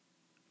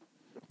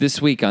This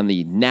week on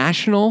the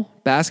National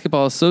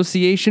Basketball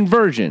Association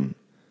version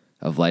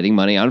of Lighting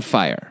Money on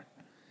Fire.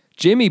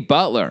 Jimmy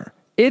Butler,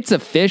 it's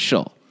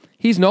official.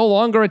 He's no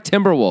longer a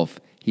Timberwolf.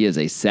 He is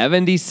a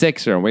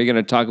 76er, and we're going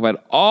to talk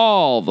about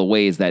all the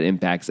ways that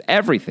impacts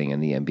everything in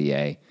the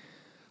NBA.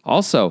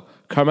 Also,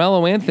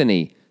 Carmello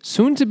Anthony,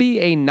 soon to be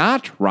a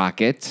not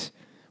Rocket.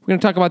 We're going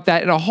to talk about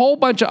that and a whole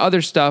bunch of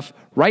other stuff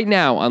right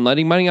now on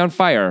Lighting Money on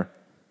Fire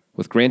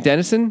with Grant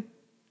Dennison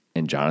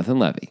and Jonathan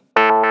Levy.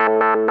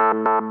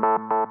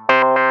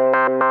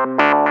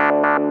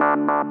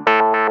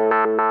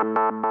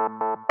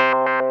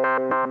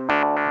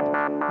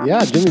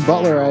 Yeah, Jimmy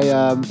Butler,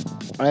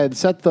 I had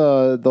set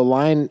the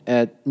line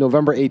at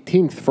November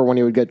 18th for when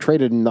he would get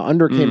traded, and the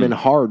under came in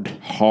hard.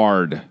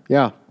 Hard.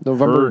 Yeah,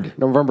 November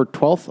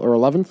 12th or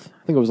 11th.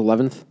 I think it was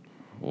 11th.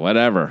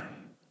 Whatever.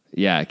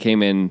 Yeah, it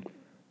came in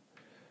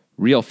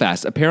real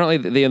fast. Apparently,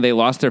 they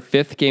lost their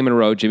fifth game in a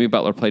row. Jimmy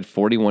Butler played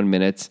 41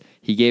 minutes.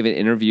 He gave an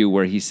interview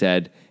where he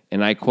said,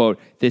 and I quote,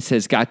 "This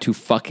has got to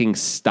fucking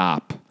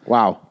stop."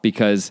 Wow.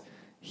 Because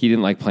he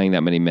didn't like playing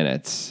that many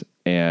minutes.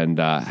 And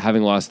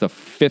having lost the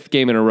fifth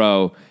game in a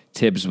row,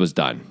 Tibbs was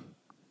done.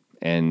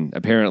 And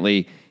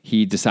apparently,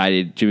 he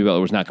decided Jimmy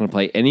Butler was not going to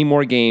play any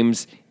more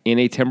games in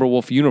a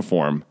Timberwolf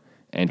uniform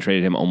and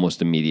traded him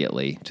almost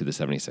immediately to the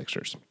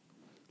 76ers.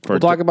 We'll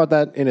talk about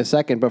that in a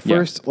second. But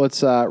first,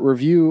 let's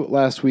review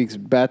last week's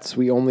bets.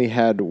 We only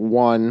had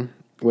one,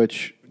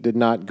 which did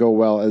not go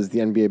well, as the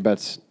NBA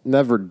bets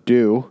never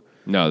do.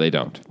 No, they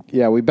don't.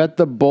 Yeah, we bet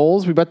the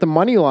Bulls. We bet the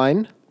money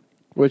line,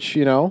 which,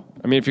 you know.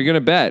 I mean, if you're going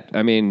to bet,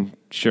 I mean,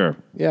 sure.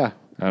 Yeah.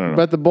 I don't know.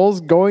 Bet the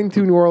Bulls going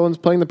to New Orleans,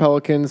 playing the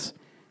Pelicans.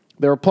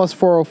 They were plus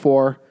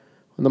 404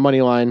 on the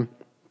money line,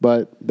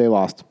 but they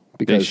lost.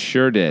 They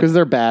sure did. Because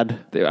they're bad.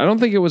 I don't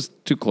think it was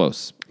too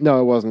close.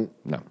 No, it wasn't.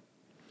 No.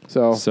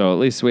 So at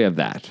least we have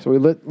that. So we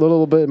lit a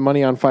little bit of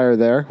money on fire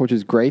there, which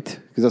is great,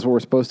 because that's what we're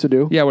supposed to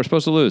do. Yeah, we're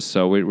supposed to lose,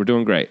 so we're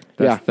doing great.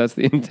 That's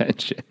the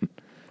intention.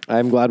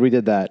 I'm glad we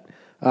did that.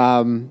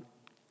 I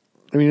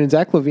mean,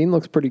 Zach LaVine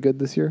looks pretty good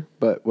this year,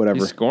 but whatever.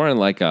 He's scoring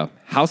like a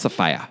house of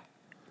fire.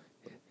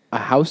 A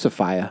house of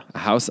fire. A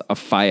house of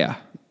fire.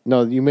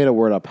 No, you made a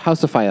word up.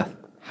 House of fire.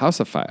 House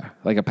of fire.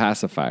 Like a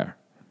pacifier.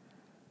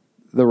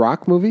 The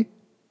Rock movie?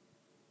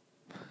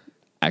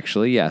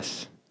 Actually,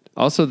 yes.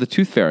 Also, the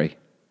Tooth Fairy.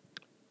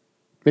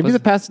 Maybe the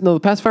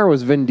pacifier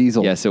was Vin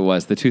Diesel. Yes, it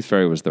was. The Tooth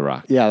Fairy was The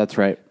Rock. Yeah, that's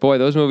right. Boy,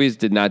 those movies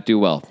did not do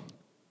well.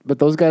 But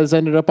those guys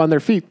ended up on their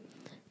feet.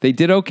 They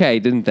did okay,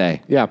 didn't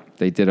they? Yeah.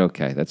 They did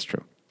okay. That's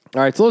true.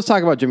 All right, so let's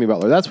talk about Jimmy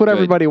Butler. That's what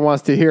everybody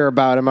wants to hear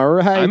about. Am I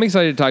right? I'm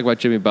excited to talk about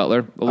Jimmy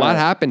Butler. A lot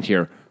happened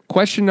here.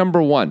 Question number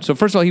one. So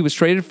first of all, he was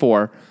traded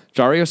for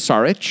Dario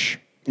Saric.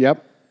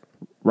 Yep.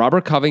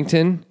 Robert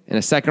Covington, and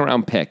a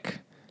second-round pick.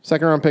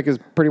 Second-round pick is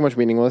pretty much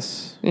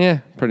meaningless. Yeah,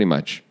 pretty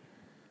much.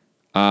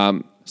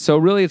 So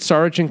really, it's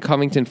Saric and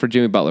Covington for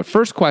Jimmy Butler.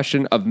 First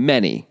question of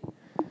many.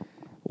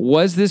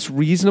 Was this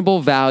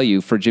reasonable value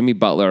for Jimmy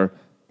Butler,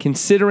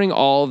 considering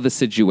all of the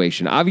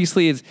situation?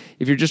 Obviously, if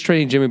you're just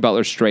trading Jimmy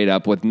Butler straight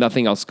up with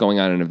nothing else going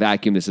on in a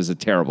vacuum, this is a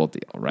terrible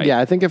deal, right? Yeah,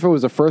 I think if it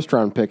was a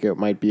first-round pick, it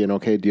might be an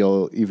okay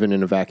deal, even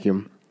in a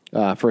vacuum.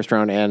 First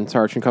round and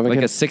Saric and Covington.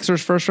 Like a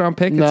Sixers first-round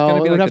pick? No, it's going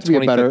to be it would like have to be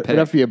a better. pick. It'd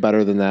have to be a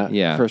better than that.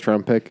 Yeah.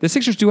 First-round pick. The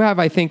Sixers do have,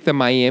 I think, the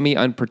Miami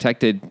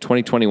unprotected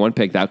 2021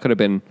 pick. That could have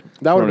been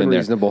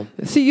reasonable.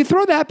 See, you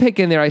throw that pick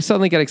in there, I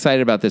suddenly get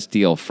excited about this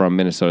deal from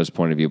Minnesota's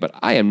point of view, but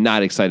I am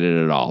not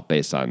excited at all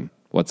based on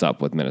what's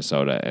up with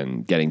Minnesota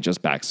and getting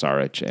just back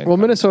Saric. And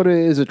Minnesota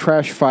is a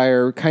trash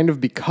fire kind of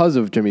because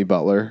of Jimmy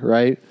Butler,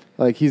 right?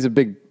 Like, he's a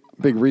big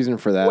reason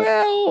for that.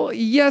 Well,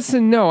 yes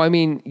and no. I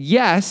mean,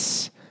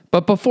 yes,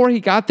 but before he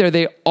got there,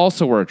 they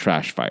also were a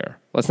trash fire.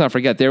 Let's not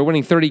forget, they were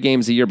winning 30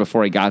 games a year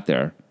before he got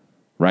there,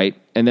 right?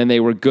 And then they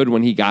were good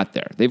when he got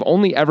there. They've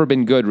only ever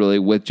been good, really,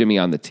 with Jimmy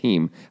on the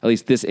team, at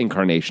least this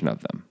incarnation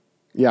of them.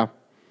 Yeah.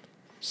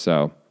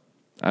 So,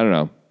 I don't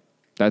know.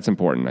 That's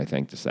important, I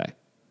think, to say.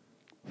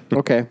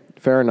 Okay,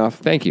 fair enough.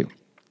 Thank you.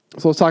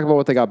 So let's talk about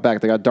what they got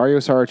back. They got Dario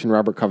Saric and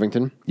Robert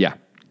Covington. Yeah.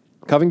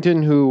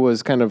 Covington, who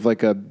was kind of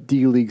like a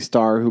D-League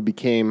star who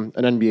became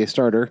an NBA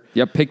starter.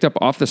 Yep, picked up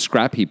off the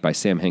scrap heap by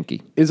Sam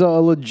Hinkie. Is a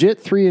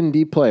legit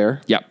 3-and-D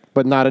player. Yep.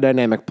 But not a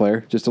dynamic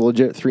player, just a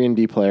legit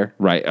 3-and-D player.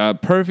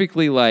 Right.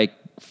 Perfectly,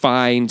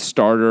 fine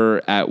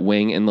starter at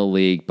wing in the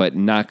league, but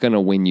not going to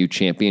win you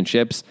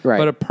championships. Right.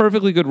 But a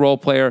perfectly good role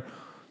player,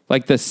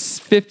 like the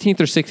 15th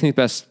or 16th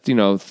best,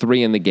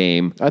 three in the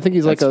game. I think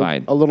he's That's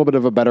fine. a little bit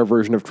of a better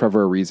version of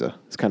Trevor Ariza.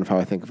 It's kind of how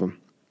I think of him.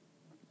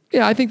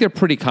 Yeah, I think they're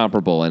pretty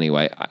comparable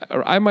anyway.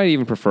 I might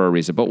even prefer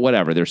Ariza, but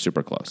whatever. They're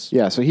super close.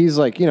 Yeah, so he's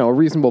a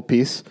reasonable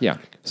piece. Yeah.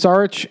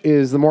 Saric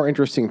is the more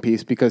interesting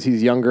piece because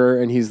he's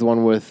younger and he's the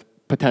one with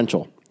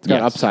potential. It's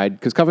got upside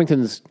because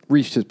Covington's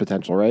reached his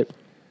potential, right?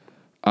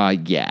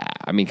 Yeah.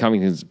 I mean,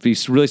 Covington's be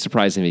really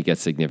surprising if he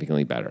gets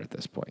significantly better at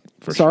this point.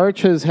 For Saric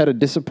has had a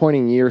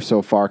disappointing year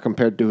so far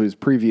compared to his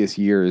previous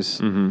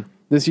years. Mm-hmm.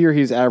 This year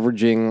he's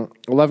averaging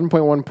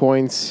 11.1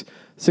 points,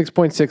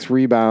 6.6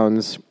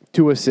 rebounds,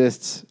 2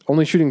 assists,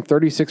 only shooting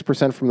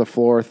 36% from the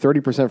floor,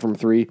 30% from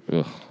three,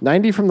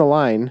 90 from the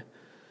line.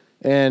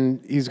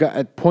 And he's got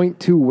at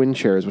 0.2 win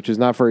shares, which is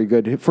not very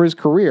good. For his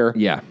career,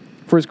 Yeah.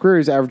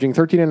 he's averaging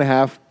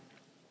 13.5,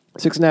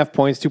 6.5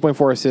 points,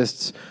 2.4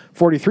 assists,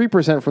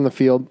 43% from the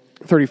field,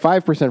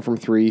 35% from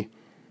three,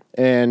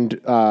 and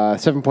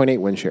 7.8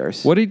 win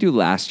shares. What did he do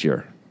last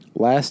year?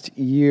 Last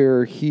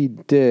year, he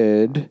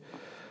did,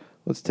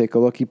 let's take a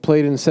look. He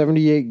played in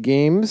 78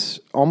 games,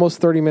 almost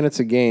 30 minutes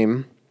a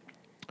game,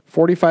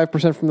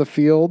 45% from the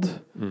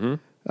field,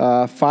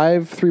 5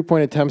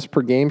 3-point attempts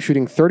per game,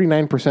 shooting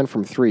 39%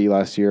 from three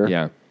last year.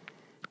 Yeah.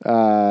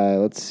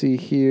 Let's see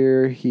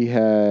here. He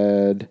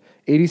had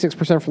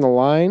 86% from the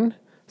line,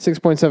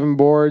 6.7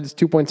 boards,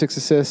 2.6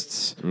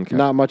 assists. Okay.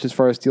 Not much as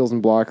far as steals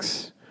and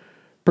blocks.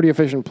 Pretty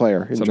efficient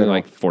player in Something general.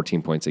 like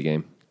 14 points a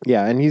game.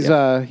 Yeah, and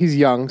he's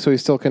young, so he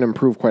still can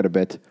improve quite a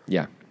bit.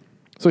 Yeah.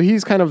 So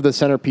he's kind of the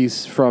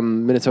centerpiece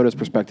from Minnesota's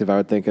perspective, I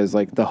would think, as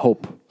like the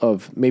hope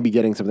of maybe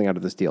getting something out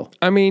of this deal.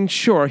 I mean,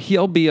 sure,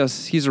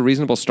 he's a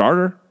reasonable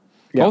starter.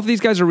 Yeah. Both of these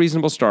guys are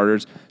reasonable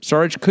starters.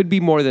 Sarge could be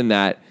more than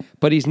that,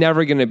 but he's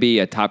never going to be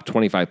a top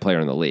 25 player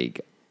in the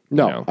league.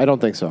 No, I don't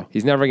think so.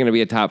 He's never going to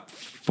be a top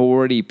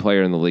 40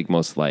 player in the league,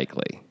 most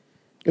likely.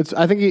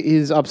 I think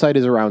his upside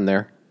is around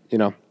there,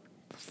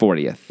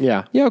 40th.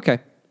 Yeah. Yeah, okay.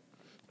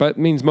 But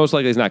means most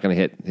likely he's not going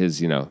to hit his,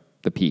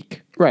 the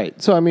peak.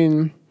 Right. So, I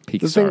mean,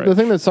 Peak the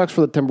thing that sucks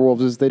for the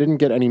Timberwolves is they didn't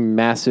get any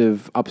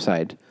massive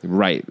upside.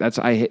 Right.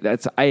 I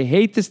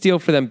hate this deal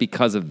for them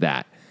because of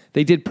that.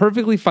 They did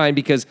perfectly fine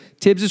because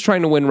Tibbs is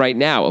trying to win right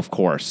now, of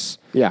course.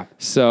 Yeah.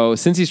 So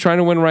since he's trying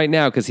to win right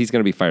now, because he's going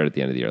to be fired at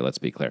the end of the year, let's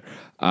be clear,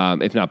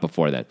 if not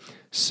before then.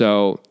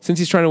 So since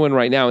he's trying to win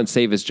right now and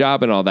save his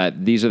job and all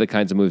that, these are the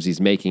kinds of moves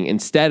he's making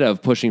instead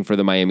of pushing for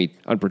the Miami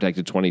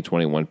unprotected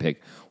 2021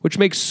 pick, which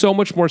makes so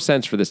much more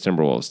sense for this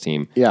Timberwolves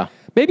team. Yeah.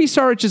 Maybe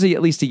Saric is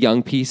at least a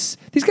young piece.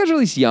 These guys are at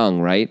least young,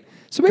 right?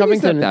 So maybe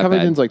it's not that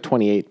Covington's bad. like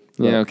 28.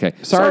 Yeah, okay.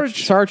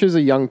 Saric is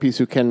a young piece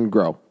who can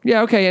grow.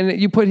 Yeah, okay, and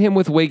you put him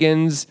with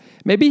Wiggins.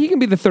 Maybe he can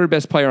be the third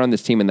best player on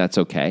this team, and that's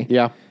okay.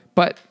 Yeah.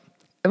 But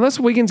unless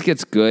Wiggins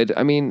gets good,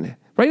 I mean,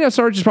 right now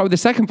Sarge is probably the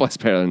second best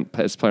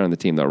player on the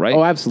team, though, right?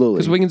 Oh, absolutely.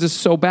 Because Wiggins is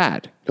so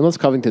bad. Unless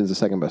Covington's the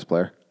second best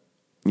player.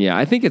 Yeah,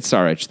 I think it's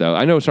Saric, though.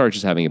 I know Saric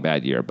is having a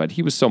bad year, but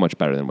he was so much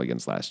better than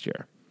Wiggins last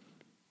year.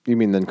 You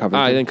mean than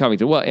Covington? Then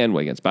Covington. Well, and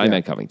Wiggins, but I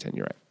meant Covington.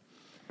 You're right.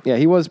 Yeah,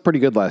 he was pretty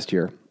good last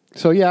year.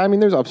 So, yeah, I mean,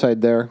 there's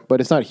upside there,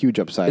 but it's not huge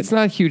upside. It's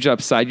not huge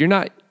upside.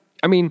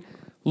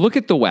 Look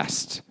at the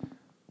West.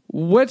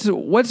 What's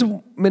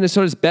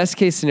Minnesota's best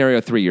case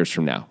scenario 3 years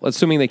from now?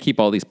 Assuming they keep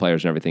all these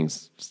players and everything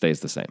stays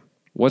the same.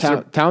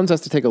 Towns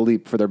has to take a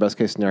leap for their best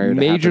case scenario.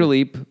 Major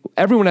leap.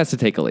 Everyone has to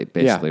take a leap,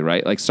 basically,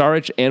 right? Like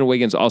Saric and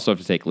Wiggins also have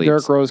to take leaps.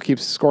 Derrick Rose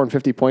keeps scoring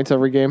 50 points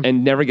every game.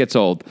 And never gets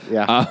old.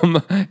 Yeah.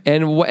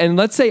 And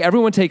let's say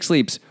everyone takes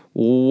leaps.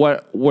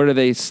 Where do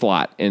they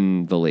slot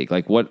in the league?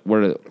 Like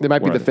they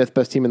might be the fifth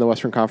best team in the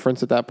Western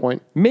Conference at that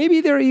point. Maybe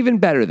they're even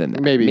better than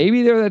that.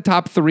 Maybe they're the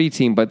top 3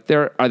 team, but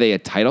are they a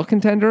title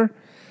contender?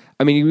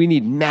 I mean, we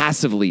need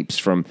massive leaps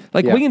from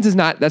Wiggins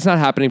that's not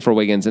happening for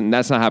Wiggins, and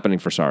that's not happening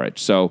for Saric.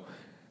 So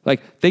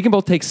they can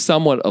both take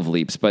somewhat of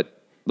leaps,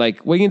 but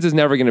Wiggins is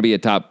never going to be a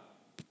top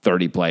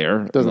 30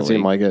 player. Doesn't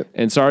seem like it.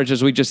 And Saric,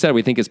 as we just said,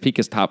 we think his peak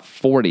is top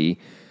 40.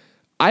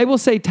 I will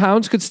say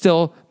Towns could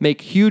still make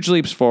huge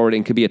leaps forward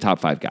and could be a top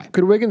 5 guy.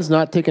 Could Wiggins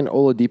not take an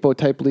Oladipo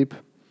type leap?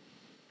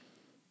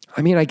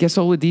 I mean, I guess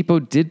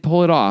Oladipo did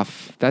pull it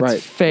off.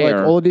 That's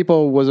fair.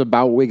 Oladipo was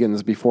about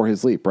Wiggins before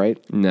his leap,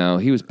 right? No,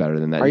 he was better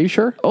than that. Are you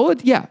sure?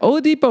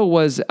 Oladipo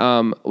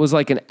was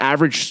like an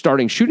average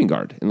starting shooting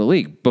guard in the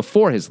league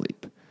before his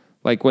leap.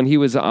 Like when he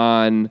was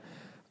on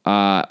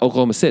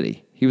Oklahoma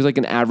City, he was like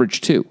an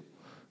average 2.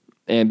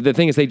 And the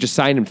thing is, they just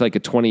signed him to like a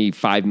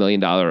 $25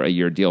 million a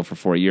year deal for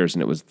 4 years,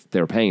 and they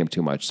were paying him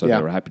too much, so they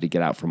were happy to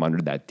get out from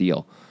under that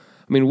deal.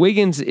 I mean,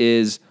 Wiggins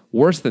is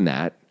worse than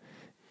that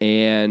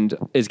and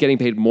is getting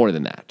paid more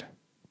than that.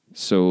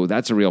 So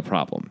that's a real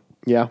problem.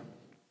 Yeah.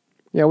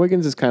 Yeah,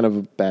 Wiggins is kind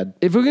of bad.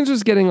 If Wiggins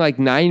was getting like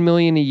 $9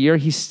 million a year,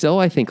 he's still,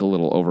 I think, a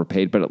little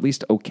overpaid, but at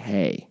least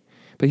okay.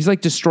 But he's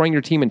like destroying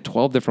your team in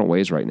 12 different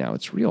ways right now.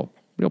 It's real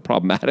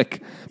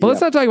problematic. But let's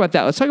not talk about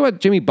that. Let's talk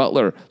about Jimmy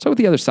Butler. Let's talk about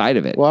the other side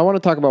of it. Well, I want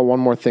to talk about one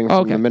more thing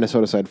from the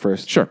Minnesota side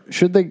first. Sure.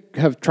 Should they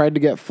have tried to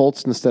get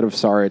Fultz instead of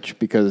Saric?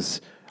 Because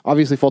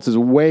obviously Fultz is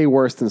way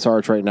worse than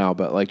Saric right now,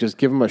 but just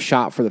give him a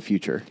shot for the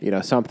future,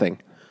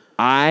 something.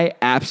 I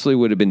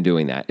absolutely would have been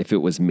doing that if it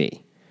was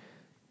me.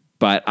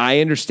 But I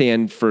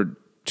understand for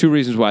 2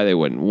 reasons why they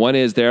wouldn't. One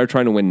is they are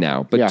trying to win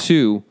now. But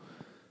 2,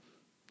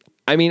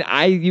 I mean,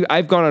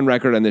 I've gone on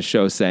record on this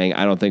show saying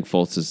I don't think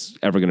Fultz is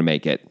ever going to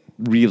make it.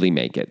 Really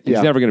make it.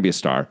 He's never going to be a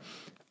star.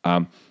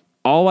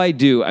 All I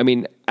do, I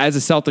mean, as a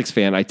Celtics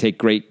fan, I take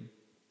great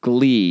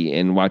glee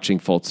in watching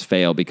Fultz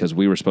fail because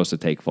we were supposed to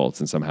take Fultz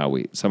and somehow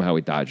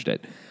we dodged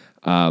it.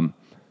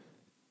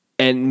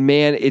 And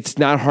man, it's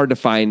not hard to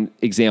find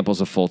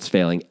examples of Fultz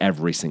failing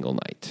every single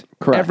night.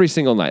 Correct. Every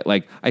single night.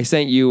 Like I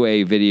sent you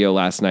a video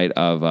last night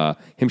of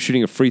him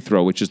shooting a free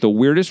throw, which is the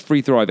weirdest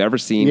free throw I've ever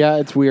seen. Yeah,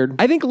 it's weird.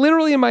 I think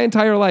literally in my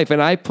entire life.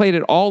 And I played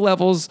at all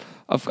levels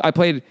I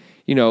played,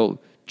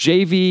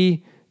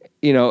 JV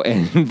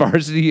and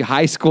varsity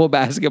high school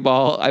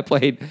basketball. I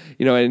played,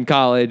 in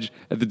college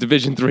at the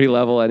Division III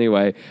level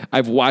anyway.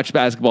 I've watched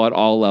basketball at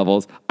all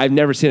levels. I've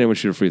never seen anyone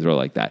shoot a free throw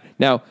like that.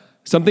 Now,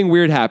 something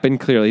weird happened,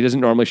 clearly. He doesn't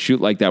normally shoot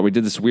like that. We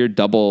did this weird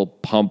double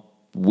pump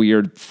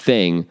weird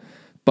thing.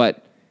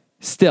 But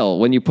still,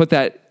 when you put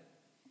that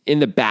in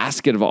the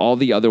basket of all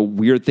the other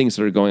weird things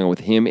that are going on with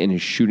him and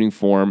his shooting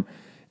form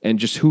and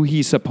just who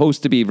he's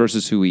supposed to be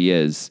versus who he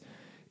is,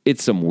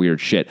 it's some weird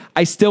shit.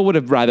 I still would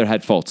have rather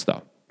had Fultz,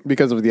 though.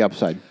 Because of the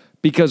upside.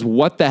 Because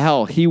what the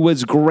hell? He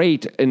was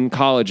great in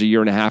college a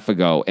year and a half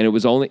ago,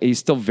 and he's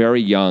still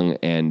very young,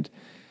 and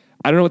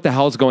I don't know what the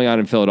hell's going on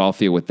in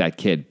Philadelphia with that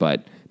kid,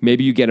 but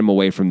maybe you get him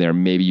away from there.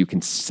 Maybe you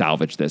can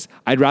salvage this.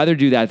 I'd rather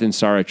do that than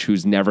Saric,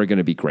 who's never going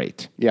to be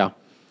great. Yeah.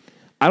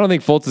 I don't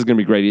think Fultz is going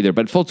to be great either,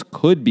 but Fultz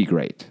could be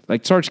great.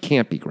 Like, Saric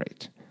can't be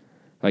great.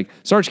 Like,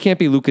 Saric can't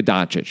be Luka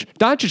Doncic.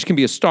 Doncic can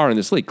be a star in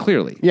this league,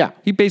 clearly. Yeah.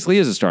 He basically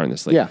is a star in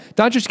this league. Yeah.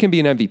 Doncic can be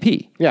an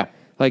MVP. Yeah.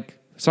 Like,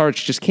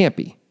 Saric just can't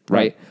be.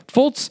 Right?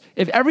 Fultz,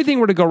 if everything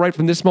were to go right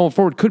from this moment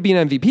forward, could be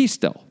an MVP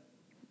still.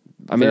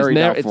 I mean,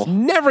 it's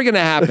never going to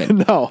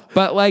happen. No.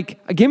 But,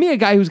 like, give me a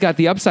guy who's got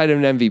the upside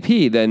of an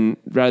MVP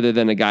rather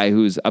than a guy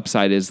whose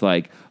upside is,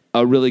 like,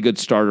 a really good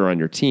starter on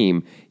your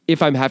team.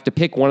 If I have to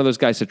pick one of those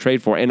guys to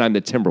trade for, and I'm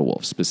the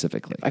Timberwolves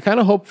specifically. I kind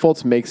of hope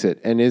Fultz makes it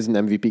and is an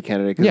MVP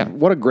candidate. Yeah.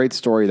 What a great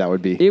story that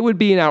would be. It would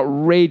be an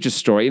outrageous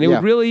story. And it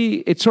would really,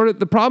 it's sort of,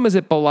 the problem is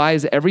it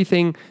belies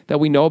everything that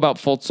we know about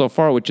Fultz so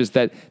far, which is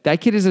that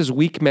kid is as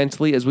weak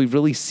mentally as we've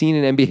really seen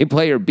an NBA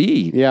player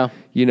be. Yeah.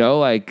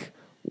 Like,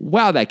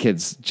 wow, that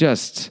kid's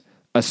just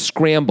a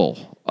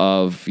scramble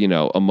of,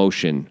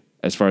 emotion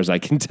as far as I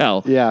can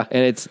tell. Yeah.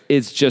 And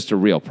it's just a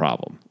real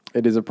problem.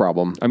 It is a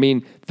problem. I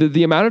mean,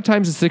 the amount of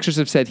times the Sixers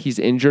have said he's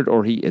injured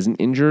or he isn't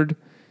injured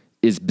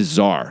is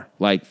bizarre.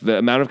 Like, the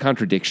amount of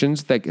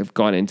contradictions that have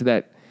gone into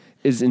that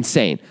is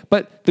insane.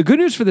 But the good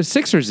news for the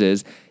Sixers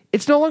is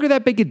it's no longer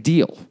that big a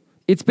deal.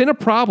 It's been a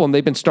problem.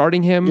 They've been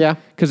starting him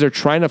because they're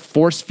trying to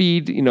force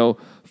feed,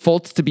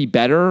 Fultz to be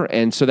better.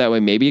 And so that way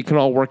maybe it can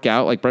all work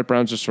out. Like, Brett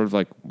Brown's just sort of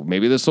like, well,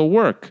 maybe this will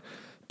work.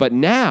 But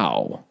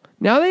now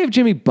they have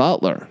Jimmy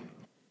Butler.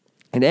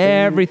 And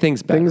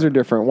everything's better. Things are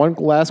different. One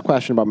last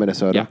question about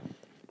Minnesota. Yeah.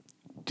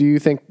 Do you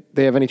think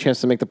they have any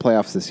chance to make the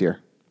playoffs this year?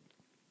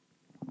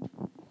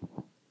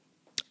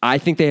 I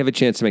think they have a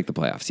chance to make the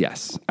playoffs,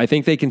 yes. I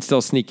think they can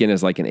still sneak in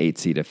as like an 8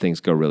 seed if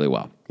things go really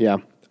well. Yeah.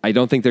 I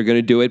don't think they're going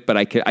to do it, but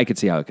I could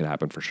see how it could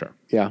happen for sure.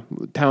 Yeah.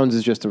 Towns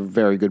is just a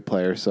very good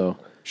player, so.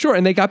 Sure,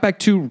 and they got back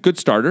 2 good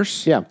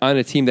starters on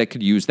a team that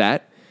could use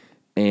that.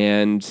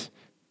 And,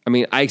 I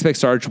mean, I expect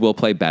Sarge will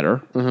play better.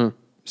 Mm-hmm.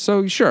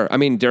 So, sure. I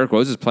mean, Derrick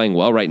Rose is playing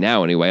well right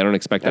now anyway. I don't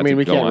expect that to go on.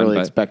 We can't really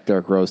expect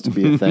Derrick Rose to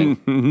be a thing.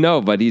 No,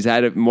 but he's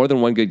had more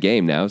than one good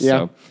game now,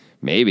 so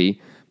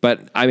maybe.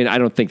 But, I mean, I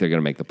don't think they're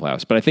going to make the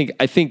playoffs. But I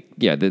think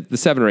the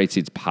 7 or 8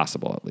 seed's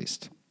possible at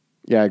least.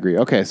 Yeah, I agree.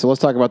 Okay, so let's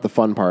talk about the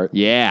fun part.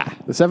 Yeah.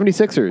 The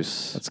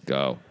 76ers. Let's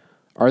go.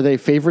 Are they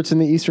favorites in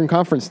the Eastern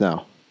Conference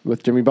now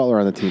with Jimmy Butler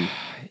on the team?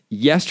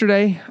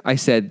 Yesterday, I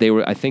said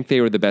I think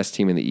they were the best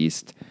team in the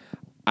East.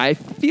 I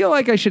feel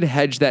like I should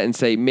hedge that and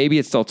say maybe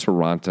it's still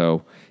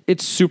Toronto.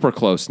 It's super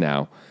close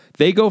now.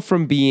 They go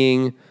from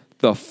being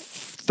the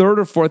 3rd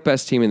or 4th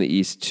best team in the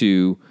East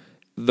to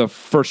the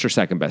 1st or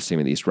 2nd best team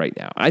in the East right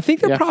now. I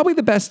think they're probably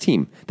the best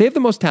team. They have the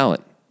most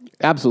talent.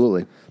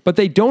 Absolutely. But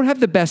they don't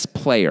have the best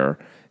player,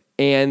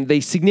 and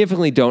they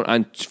significantly don't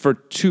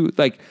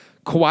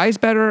Kawhi's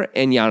better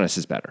and Giannis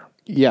is better.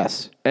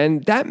 Yes.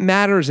 And that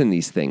matters in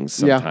these things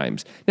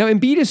sometimes. Now,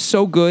 Embiid is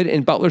so good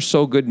and Butler's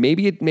so good,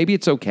 maybe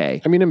it's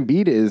okay. I mean,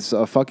 Embiid is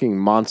a fucking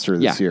monster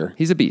this year.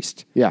 He's a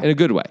beast. Yeah. In a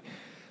good way.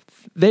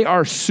 They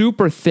are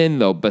super thin,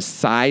 though,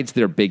 besides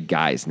their big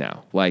guys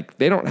now. Like,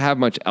 they don't have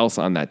much else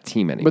on that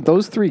team anymore. But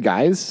those 3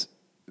 guys,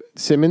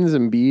 Simmons,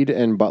 Embiid,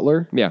 and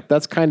Butler,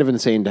 that's kind of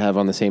insane to have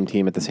on the same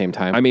team at the same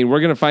time. I mean,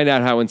 we're going to find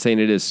out how insane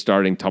it is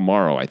starting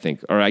tomorrow, I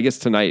think. Or I guess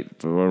tonight.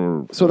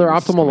 So their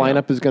optimal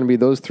lineup is going to be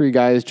those 3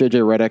 guys,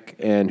 JJ Redick,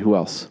 and who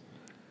else?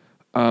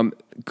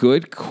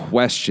 Good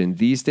question.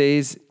 These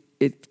days,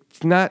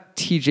 it's not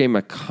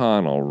TJ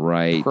McConnell,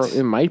 right?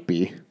 It might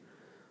be.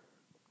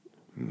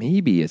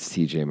 Maybe it's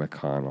TJ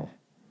McConnell.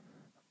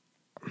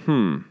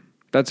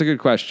 That's a good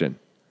question.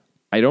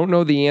 I don't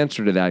know the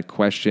answer to that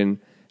question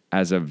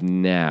as of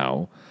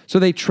now. So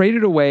they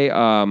traded away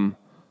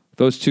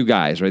those 2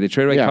 guys, right? They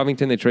traded away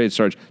Covington, they traded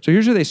Sarge. So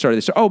here's where they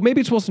started.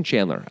 Maybe it's Wilson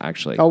Chandler,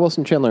 actually. Oh,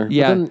 Wilson Chandler.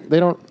 Yeah. But then they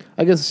don't,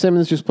 I guess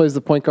Simmons just plays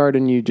the point guard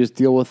and you just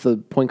deal with the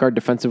point guard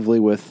defensively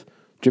with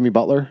Jimmy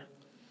Butler.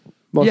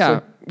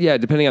 Mostly. Yeah,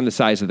 depending on the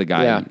size of the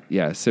guy.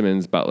 Yeah,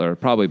 Simmons, Butler,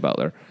 probably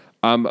Butler.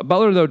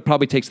 Butler, though,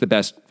 probably takes the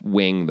best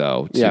wing,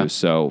 though, too. Yeah.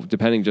 So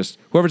depending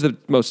whoever's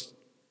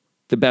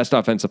the best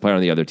offensive player on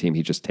the other team,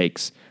 he just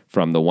takes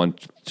from the 1,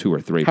 2, or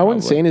 3. How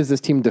insane is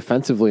this team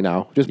defensively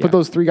now? Just put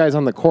those 3 guys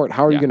on the court.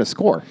 How are you going to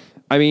score?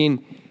 I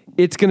mean,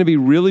 it's going to be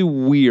really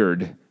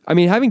weird. I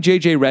mean, having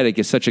JJ Redick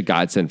is such a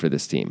godsend for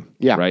this team.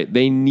 Yeah. Right?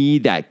 They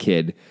need that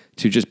kid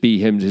to just be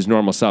his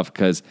normal self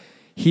because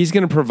he's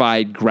going to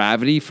provide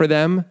gravity for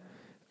them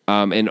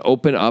and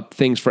open up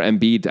things for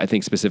Embiid, I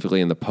think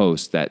specifically in the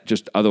post that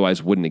just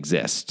otherwise wouldn't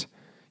exist.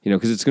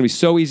 Because it's going to be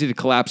so easy to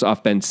collapse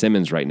off Ben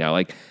Simmons right now.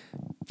 Like,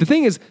 the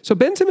thing is, so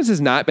Ben Simmons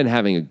has not been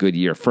having a good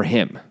year for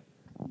him.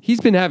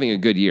 He's been having a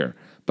good year.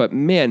 But,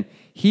 man,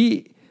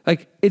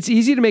 it's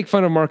easy to make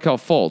fun of Markelle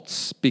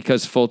Fultz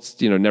because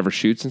Fultz, never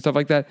shoots and stuff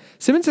like that.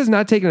 Simmons has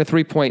not taken a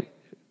three-point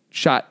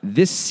shot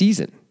this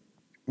season.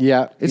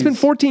 Yeah. It's been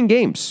 14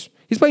 games.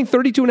 He's playing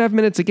 32 and a half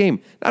minutes a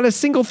game. Not a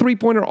single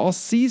three-pointer all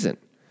season.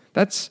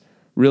 That's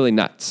really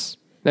nuts.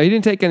 Now, he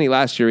didn't take any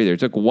last year either. He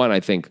took one, I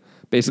think,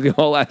 basically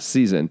all last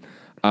season.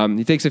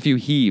 He takes a few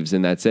heaves,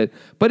 and that's it.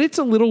 But it's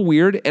a little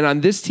weird. And on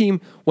this team,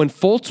 when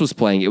Fultz was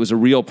playing, it was a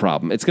real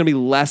problem. It's going to be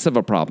less of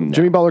a problem now.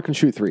 Jimmy Butler can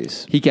shoot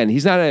threes. He can.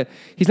 He's not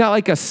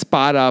like a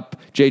spot-up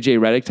J.J.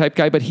 Redick type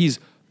guy, but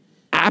he's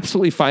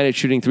absolutely fine at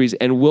shooting threes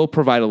and will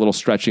provide a little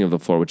stretching of the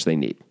floor, which they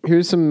need.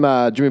 Here's some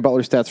Jimmy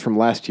Butler stats from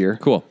last year.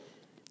 Cool.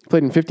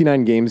 Played in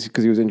 59 games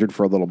because he was injured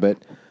for a little bit.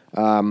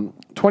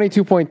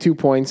 22.2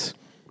 points.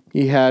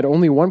 He had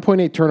only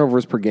 1.8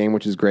 turnovers per game,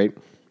 which is great.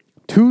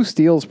 2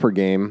 steals per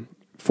game.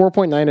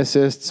 4.9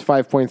 assists,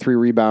 5.3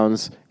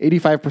 rebounds,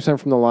 85%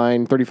 from the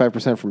line,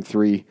 35% from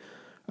 3,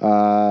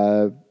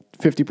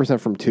 50%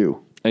 from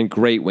 2. And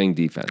great wing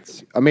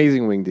defense.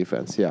 Amazing wing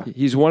defense, yeah.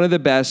 He's one of the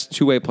best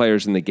two-way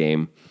players in the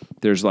game.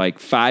 There's like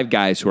 5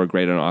 guys who are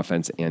great on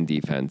offense and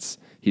defense.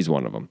 He's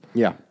one of them.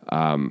 Yeah.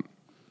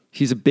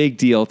 He's a big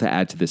deal to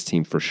add to this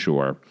team for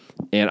sure.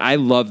 And I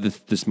love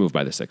this move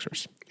by the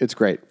Sixers. It's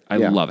great. I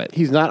love it.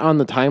 He's not on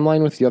the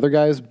timeline with the other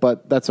guys,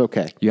 but that's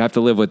okay. You have to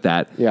live with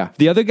that. Yeah.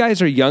 The other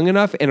guys are young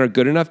enough and are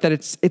good enough that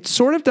it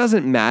sort of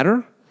doesn't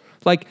matter.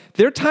 Like,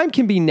 their time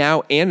can be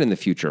now and in the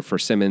future for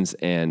Simmons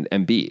and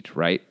Embiid,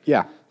 right?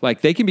 Yeah.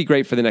 Like, they can be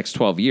great for the next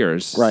 12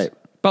 years. Right.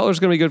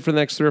 Butler's going to be good for the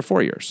next 3 or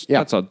 4 years. Yeah.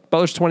 That's all.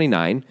 Butler's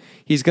 29.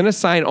 He's going to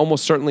sign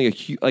almost certainly a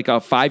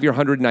 5-year,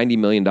 $190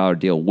 million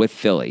deal with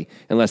Philly,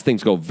 unless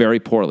things go very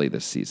poorly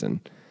this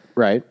season.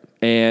 Right.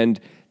 And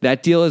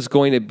that deal is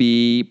going to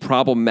be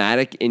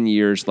problematic in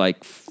years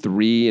like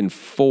 3 and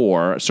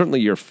 4,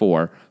 certainly year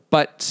 4.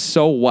 But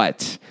so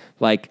what?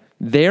 Like,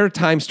 their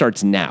time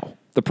starts now.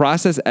 The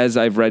process, as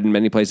I've read in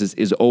many places,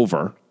 is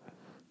over,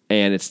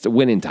 and it's the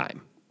winning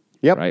time.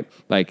 Yep. Right?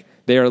 Like,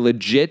 they are a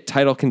legit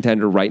title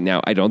contender right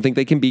now. I don't think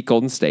they can beat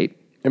Golden State.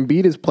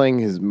 Embiid is playing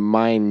his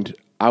mind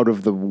out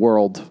of the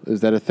world.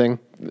 Is that a thing?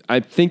 I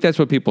think that's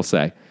what people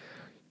say.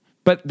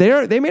 But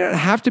they may not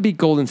have to beat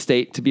Golden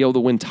State to be able to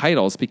win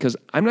titles because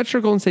I'm not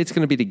sure Golden State's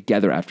going to be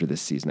together after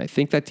this season. I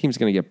think that team's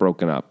going to get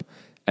broken up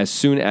as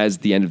soon as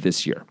the end of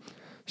this year.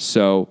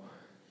 So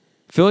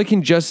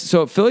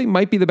Philly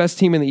might be the best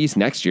team in the East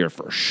next year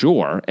for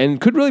sure, and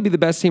could really be the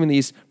best team in the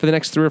East for the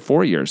next 3 or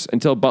 4 years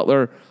until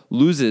Butler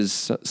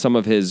loses some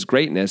of his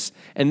greatness.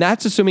 And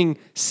that's assuming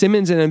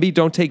Simmons and Embiid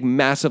don't take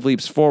massive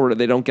leaps forward or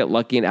they don't get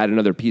lucky and add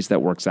another piece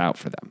that works out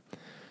for them.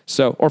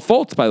 So, or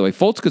Fultz, by the way.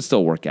 Fultz could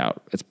still work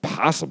out. It's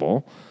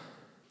possible.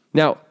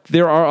 Now,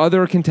 there are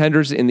other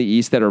contenders in the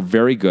East that are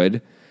very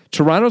good.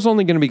 Toronto's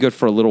only going to be good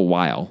for a little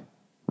while,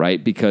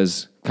 right?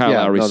 Because Kyle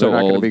Lowry's so old.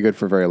 They're not going to be good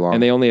for very long.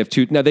 And they only have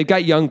 2. Now, they've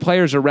got young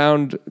players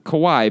around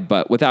Kawhi,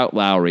 but without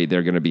Lowry,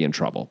 they're going to be in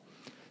trouble.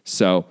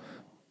 So,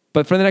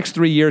 but for the next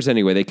 3 years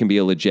anyway, they can be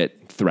a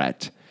legit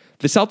threat.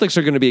 The Celtics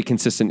are going to be a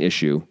consistent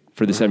issue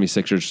for the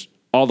 76ers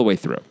all the way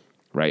through,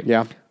 right?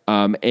 Yeah.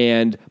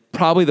 And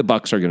probably the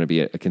Bucks are going to be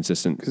a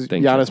consistent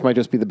thing. Giannis might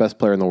just be the best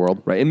player in the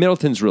world. Right. And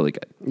Middleton's really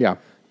good. Yeah.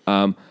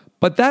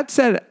 But that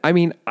said, I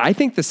mean, I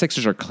think the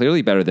Sixers are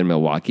clearly better than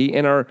Milwaukee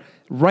and are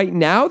right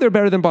now they're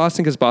better than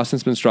Boston because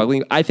Boston's been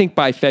struggling. I think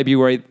by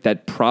February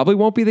that probably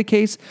won't be the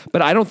case,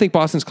 but I don't think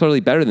Boston's clearly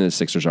better than the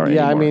Sixers are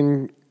anymore. Yeah, I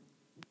mean,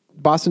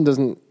 Boston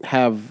doesn't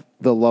have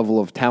the level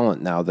of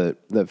talent now that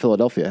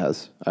Philadelphia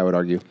has, I would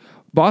argue.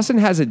 Boston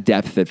has a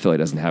depth that Philly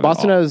doesn't have.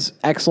 Boston has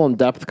excellent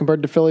depth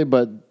compared to Philly,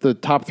 but the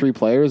top 3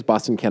 players,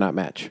 Boston cannot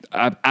match.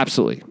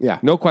 Absolutely. Yeah.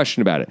 No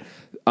question about it.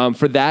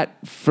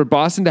 For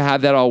Boston to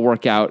have that all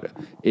work out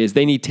is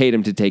they need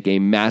Tatum to take a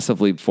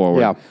massive leap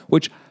forward,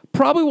 which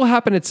probably will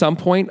happen at some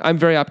point. I'm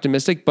very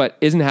optimistic, but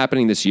isn't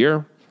happening this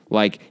year.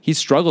 Like, he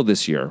struggled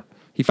this year.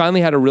 He finally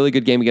had a really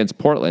good game against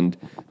Portland,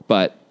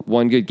 but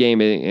one good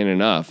game ain't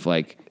enough.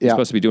 Like, he's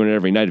supposed to be doing it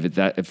every night.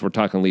 If we're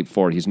talking leap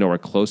forward, he's nowhere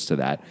close to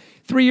that.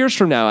 3 years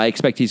from now, I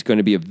expect he's going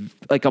to be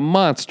a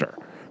monster.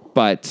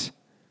 But,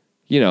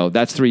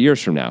 that's 3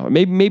 years from now.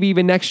 Maybe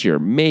even next year,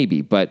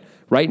 maybe. But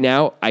right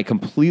now, I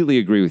completely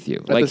agree with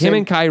you. Like, him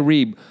and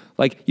Kyrie,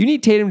 like, you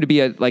need Tatum to be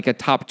a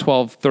top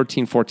 12,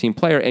 13, 14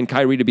 player and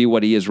Kyrie to be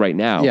what he is right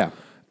now. Yeah.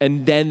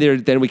 And then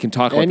we can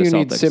talk about the Celtics. And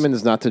you need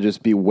Simmons not to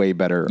just be way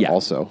better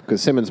also, because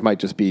Simmons might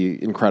just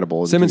be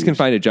incredible. Simmons can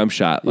find a jump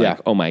shot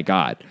oh my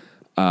God.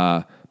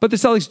 But the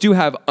Celtics do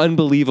have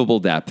unbelievable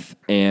depth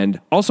and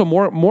also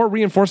more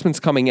reinforcements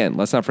coming in.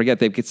 Let's not forget,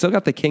 they've still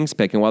got the Kings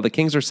pick, and while the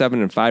Kings are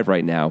 7-5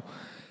 right now,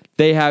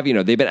 They have,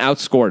 they've been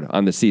outscored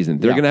on the season.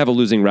 They're going to have a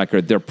losing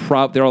record. They're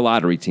a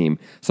lottery team.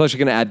 So they're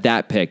going to add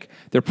that pick.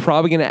 They're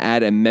probably going to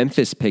add a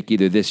Memphis pick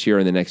either this year or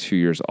in the next few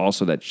years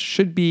also. That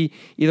should be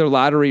either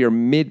lottery or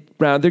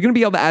mid-round. They're going to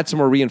be able to add some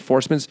more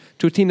reinforcements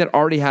to a team that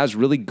already has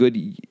really good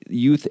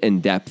youth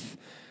and depth.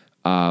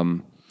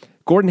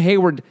 Gordon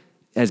Hayward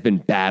has been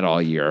bad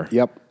all year.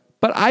 Yep.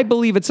 But I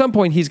believe at some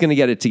point he's going to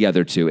get it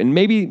together too. And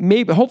maybe,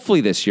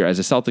 hopefully this year as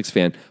a Celtics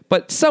fan,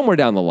 but somewhere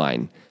down the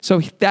line. So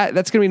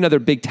that's going to be another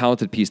big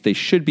talented piece they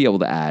should be able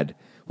to add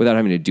without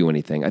having to do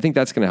anything. I think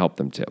that's going to help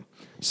them too.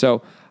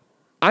 So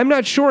I'm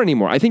not sure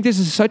anymore. I think this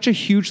is such a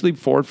huge leap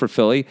forward for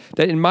Philly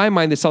that in my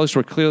mind, the Celtics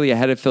were clearly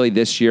ahead of Philly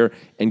this year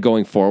and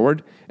going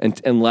forward,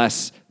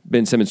 unless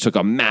Ben Simmons took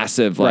a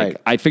massive,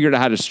 I figured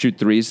out how to shoot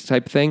threes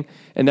type thing,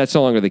 and that's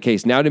no longer the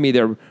case. Now to me,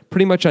 they're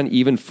pretty much on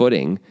even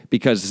footing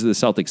because of the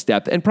Celtics'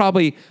 depth and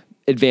probably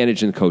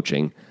advantage in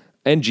coaching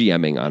and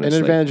GMing, honestly.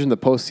 An advantage in the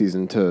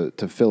postseason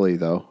to Philly,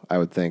 though, I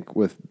would think,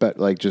 with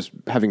just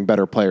having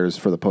better players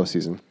for the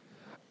postseason.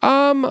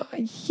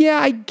 Yeah,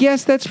 I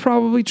guess that's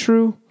probably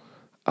true.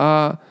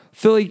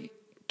 Philly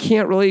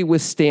can't really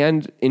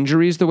withstand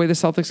injuries the way the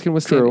Celtics can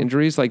withstand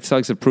injuries. Like the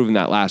Celtics have proven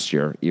that last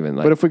year, even.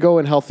 But if we go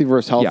in healthy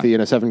versus healthy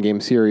in a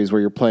 7-game series where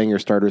you're playing your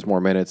starters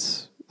more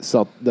minutes, the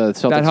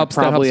Celtics are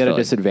probably at a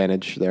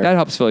disadvantage there. That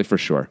helps Philly for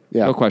sure.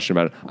 Yeah. No question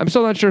about it. I'm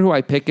still not sure who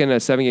I pick in a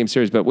 7-game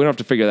series, but we don't have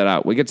to figure that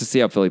out. We get to see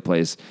how Philly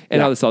plays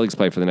and how the Celtics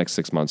play for the next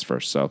 6 months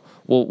first. So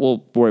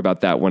we'll worry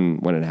about that when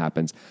it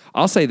happens.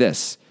 I'll say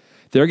this.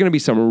 There are going to be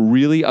some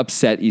really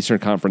upset Eastern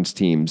Conference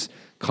teams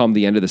come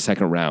the end of the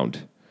second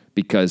round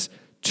because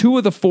two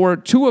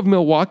of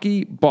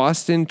Milwaukee,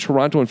 Boston,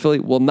 Toronto, and Philly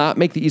will not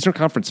make the Eastern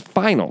Conference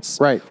Finals.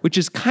 Right. Which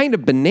is kind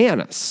of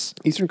bananas.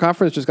 Eastern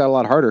Conference just got a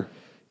lot harder.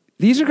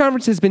 The Eastern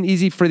Conference has been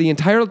easy for the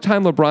entire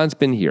time LeBron's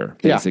been here,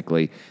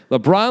 basically. Yeah.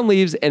 LeBron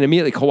leaves, and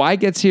immediately Kawhi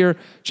gets here,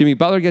 Jimmy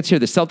Butler gets here,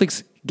 the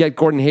Celtics get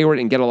Gordon Hayward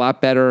and get a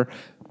lot better.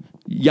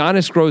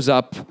 Giannis grows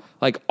up.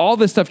 Like, all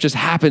this stuff just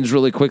happens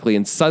really quickly,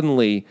 and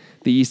suddenly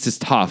the East is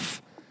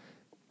tough.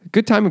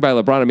 Good timing by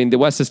LeBron. I mean, the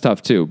West is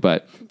tough too,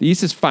 but the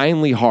East is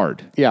finally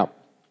hard. Yeah.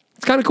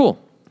 It's kind of cool.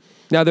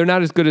 Now, they're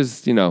not as good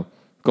as,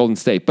 Golden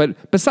State.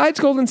 But besides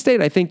Golden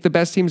State, I think the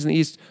best teams in the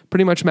East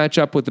pretty much match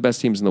up with the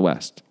best teams in the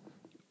West.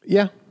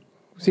 Yeah.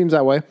 Seems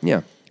that way.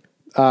 Yeah.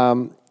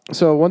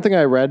 So one thing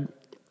I read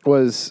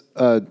was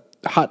a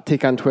hot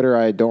take on Twitter.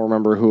 I don't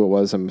remember who it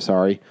was. I'm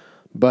sorry.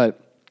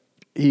 But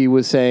he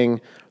was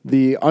saying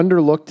the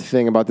underlooked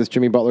thing about this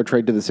Jimmy Butler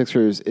trade to the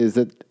Sixers is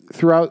that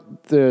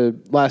throughout the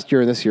last year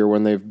and this year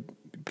when they've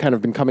kind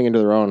of been coming into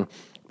their own,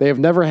 they have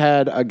never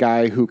had a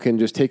guy who can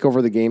just take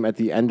over the game at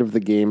the end of the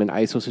game in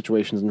ISO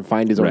situations and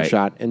find his own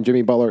shot. And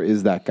Jimmy Butler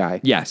is that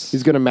guy. Yes.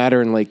 He's going to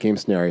matter in late game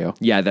scenario.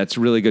 Yeah, that's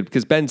really good.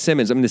 Because Ben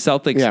Simmons, the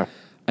Celtics,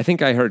 I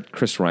think I heard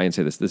Chris Ryan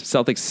say this. The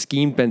Celtics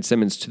schemed Ben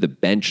Simmons to the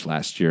bench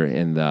last year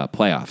in the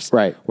playoffs.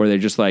 Right. Where they're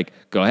just like,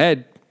 go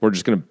ahead. We're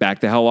just going to back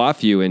the hell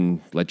off you and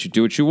let you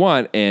do what you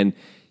want. And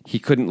he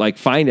couldn't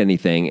find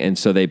anything. And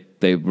so they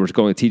were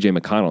going with TJ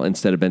McConnell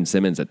instead of Ben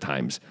Simmons at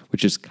times,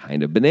 which is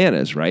kind of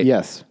bananas, right?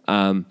 Yes.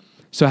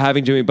 So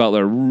having Jimmy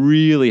Butler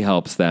really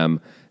helps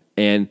them.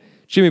 And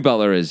Jimmy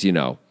Butler is,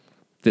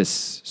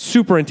 this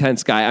super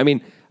intense guy. I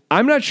mean,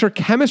 I'm not sure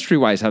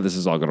chemistry-wise how this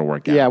is all going to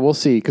work out. Yeah, we'll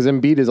see, because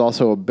Embiid is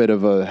also a bit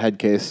of a head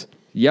case.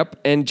 Yep,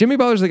 and Jimmy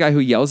Butler's the guy who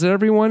yells at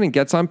everyone and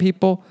gets on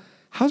people.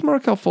 How's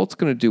Markelle Fultz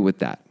going to do with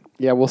that?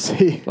 Yeah, we'll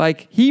see.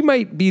 He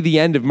might be the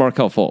end of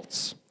Markelle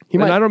Fultz.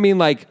 And I don't mean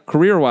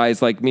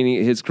career-wise,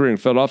 meaning his career in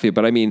Philadelphia,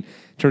 but I mean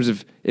in terms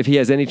of if he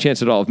has any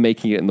chance at all of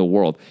making it in the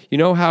world. You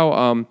know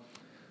how...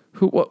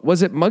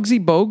 was it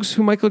Muggsy Bogues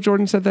who Michael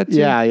Jordan said that to?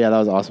 Yeah, that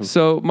was awesome.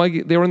 So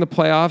they were in the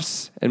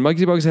playoffs, and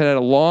Muggsy Bogues had a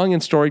long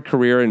and storied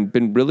career and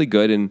been really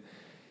good, and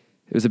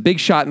it was a big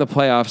shot in the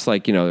playoffs,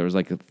 there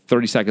was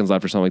 30 seconds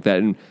left or something like that,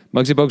 and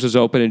Muggsy Bogues was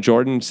open, and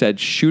Jordan said,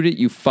 "Shoot it,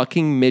 you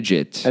fucking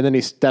midget." And then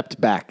he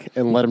stepped back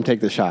and let him take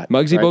the shot.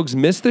 Muggsy Bogues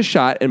missed the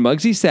shot, and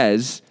Muggsy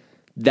says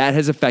that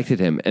has affected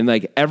him, and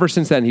ever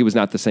since then, he was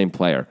not the same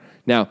player.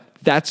 Now,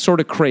 that's sort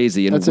of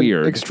crazy and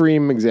weird. An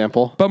extreme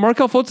example. But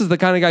Markelle Fultz is the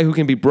kind of guy who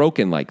can be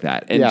broken like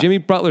that. And Jimmy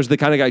Butler's the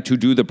kind of guy to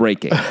do the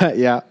breaking.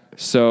 Yeah.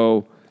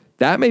 So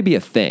that may be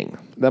a thing.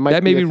 That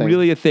may be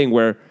really a thing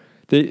where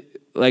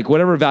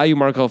whatever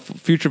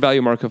future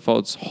value Markelle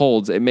Fultz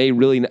holds, it may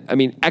really,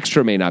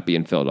 extra may not be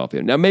in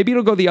Philadelphia. Now, maybe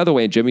it'll go the other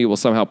way and Jimmy will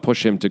somehow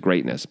push him to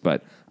greatness,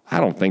 but I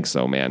don't think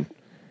so, man.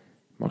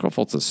 Markelle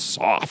Fultz is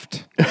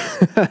soft.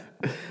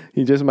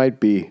 He just might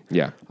be.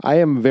 Yeah. I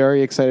am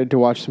very excited to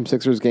watch some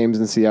Sixers games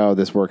and see how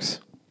this works.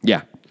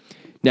 Yeah.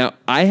 Now,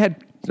 I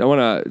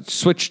want to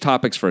switch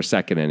topics for a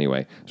second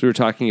anyway. So we were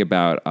talking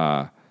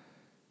about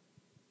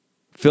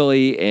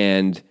Philly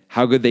and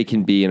how good they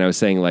can be, and I was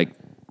saying,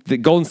 the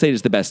Golden State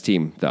is the best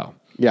team, though.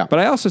 Yeah. But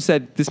I also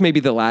said this may be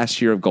the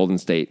last year of Golden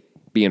State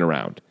being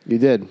around. You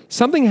did.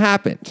 Something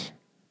happened,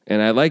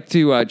 and I'd like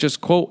to just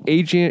quote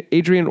Adrian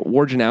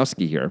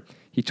Wojnarowski here.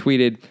 He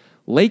tweeted,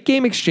 "Late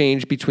game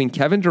exchange between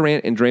Kevin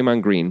Durant and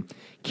Draymond Green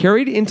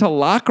carried into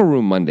locker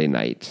room Monday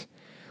night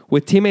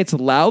with teammates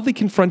loudly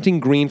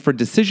confronting Green for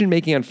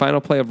decision-making on final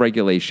play of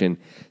regulation,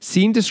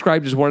 seen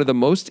described as one of the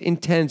most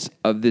intense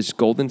of this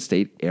Golden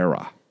State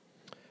era.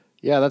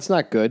 Yeah, that's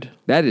not good.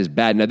 That is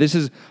bad. Now, this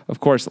is, of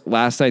course,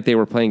 last night they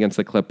were playing against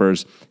the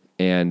Clippers,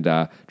 and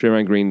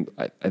Draymond Green,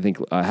 I think,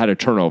 had a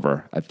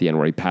turnover at the end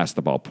where he passed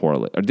the ball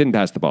poorly, or didn't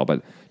pass the ball,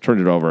 but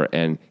turned it over,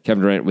 and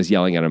Kevin Durant was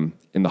yelling at him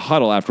in the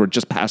huddle afterward,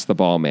 just pass the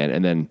ball, man,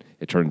 and then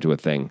it turned into a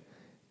thing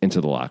into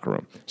the locker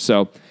room.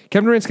 So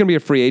Kevin Durant's going to be a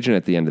free agent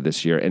at the end of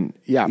this year, and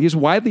he's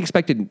widely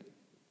expected.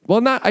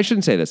 Well, I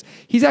shouldn't say this.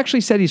 He's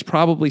actually said he's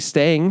probably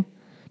staying.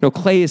 No,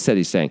 Clay has said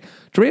he's staying.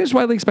 Durant is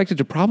widely expected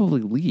to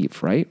probably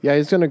leave, right? Yeah,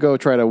 he's going to go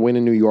try to win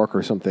in New York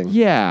or something.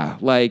 Yeah,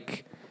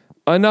 like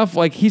enough.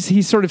 Like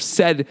he's sort of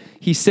said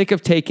he's sick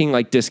of taking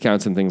like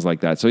discounts and things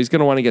like that. So he's going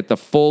to want to get the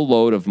full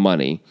load of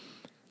money.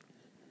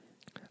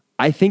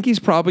 I think he's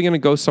probably going to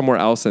go somewhere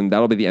else, and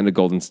that'll be the end of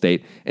Golden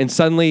State. And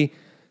suddenly,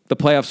 the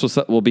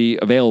playoffs will be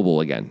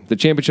available again. The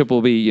championship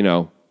will be,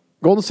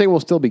 Golden State will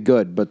still be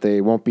good, but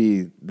they won't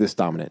be this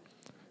dominant.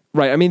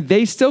 Right. I mean,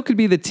 they still could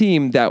be the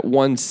team that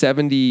won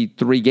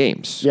 73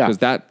 games. Yeah.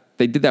 Because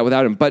they did that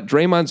without him. But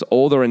Draymond's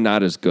older and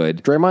not as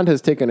good. Draymond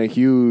has taken a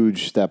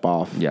huge step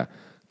off. Yeah.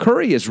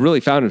 Curry has really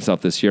found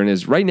himself this year and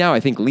is right now, I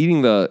think,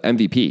 leading the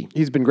MVP.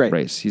 He's been great.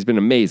 Race. He's been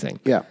amazing.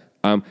 Yeah.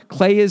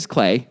 Clay is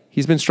Clay.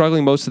 He's been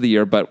struggling most of the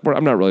year, but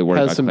I'm not really worried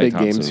about Has some Klay big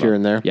Thompson games here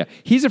and there. Yeah.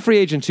 He's a free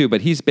agent too,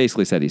 but he's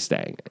basically said he's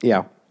staying.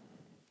 Yeah.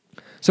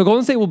 So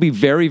Golden State will be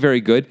very,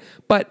 very good,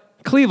 but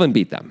Cleveland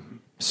beat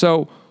them.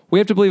 So we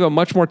have to believe a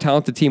much more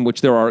talented team,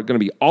 which there are going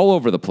to be all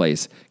over the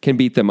place, can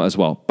beat them as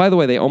well. By the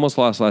way, they almost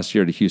lost last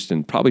year to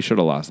Houston. Probably should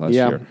have lost last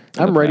year.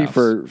 I'm ready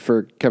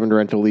for Kevin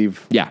Durant to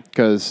leave. Yeah.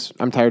 Because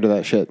I'm tired of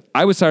that shit.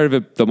 I was tired of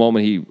it the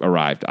moment he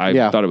arrived. I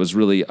thought it was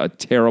really a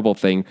terrible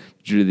thing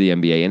due to the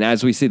NBA. And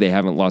as we see, they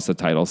haven't lost the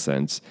title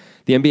since.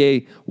 The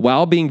NBA,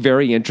 while being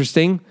very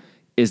interesting,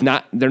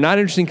 they're not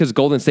interesting because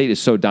Golden State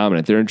is so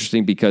dominant. They're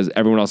interesting because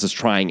everyone else is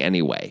trying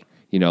anyway.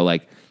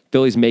 Like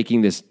Philly's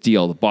making this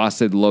deal.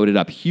 Boston loaded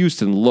up.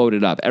 Houston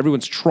loaded up.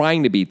 Everyone's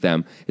trying to beat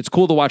them. It's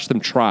cool to watch them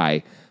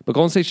try, but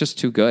Golden State's just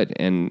too good,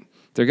 and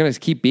they're going to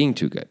keep being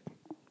too good.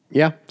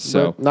 Yeah.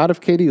 So not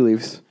if KD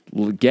leaves.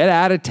 Get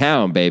out of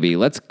town, baby.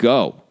 Let's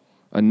go.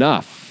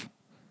 Enough.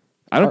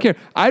 I don't care.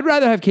 I'd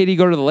rather have KD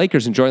go to the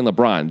Lakers and join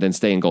LeBron than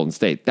stay in Golden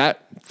State.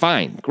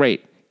 Fine,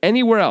 great.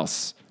 Anywhere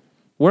else.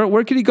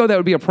 Where could he go that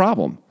would be a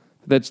problem?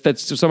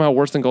 That's somehow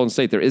worse than Golden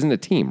State. There isn't a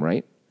team,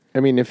 right? I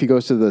mean, if he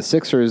goes to the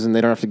Sixers and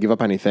they don't have to give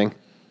up anything.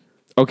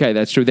 Okay,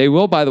 that's true. They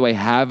will, by the way,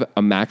 have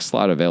a max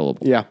slot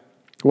available. Yeah.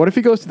 What if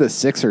he goes to the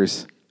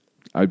Sixers?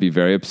 I'd be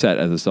very upset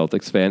as a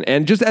Celtics fan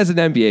and just as an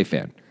NBA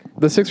fan.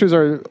 The Sixers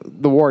are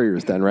the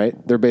Warriors then, right?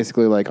 They're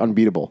basically like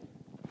unbeatable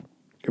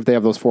if they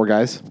have those four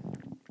guys.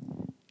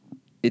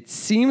 It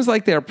seems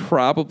like they're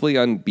probably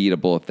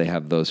unbeatable if they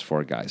have those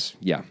four guys.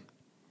 Yeah.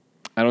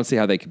 I don't see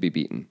how they could be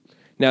beaten.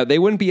 Now, they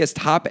wouldn't be as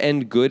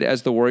top-end good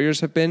as the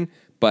Warriors have been,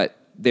 but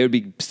they would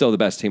be still the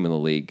best team in the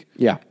league.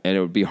 Yeah. And it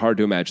would be hard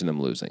to imagine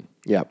them losing.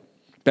 Yeah.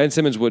 Ben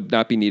Simmons would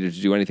not be needed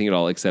to do anything at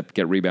all except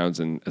get rebounds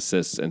and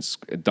assists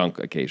and dunk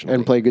occasionally.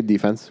 And play good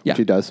defense, which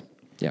he does.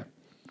 Yeah.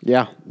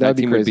 Yeah, that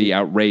be team crazy. would be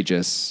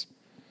outrageous.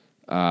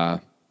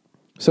 So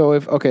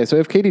if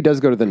KD does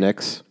go to the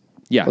Knicks,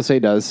 let's say he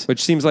does.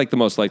 Which seems like the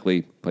most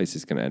likely place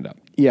he's going to end up.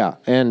 Yeah,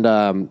 and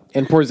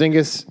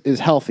Porzingis is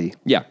healthy.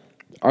 Yeah.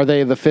 Are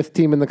they the fifth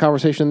team in the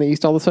conversation in the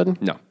East all of a sudden?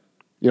 No.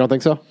 You don't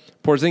think so?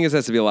 Porzingis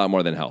has to be a lot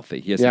more than healthy.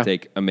 He has to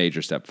take a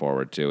major step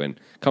forward, too. And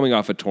coming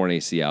off a torn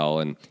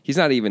ACL, and he's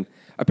not even...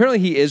 Apparently,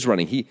 he is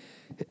running.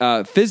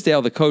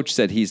 Fizdale, the coach,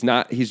 said he's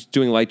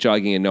doing light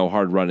jogging and no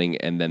hard running,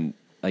 and then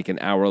like an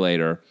hour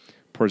later,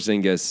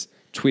 Porzingis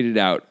tweeted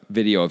out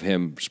video of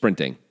him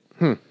sprinting.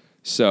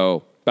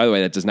 So, by the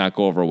way, that does not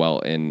go over well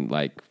in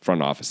like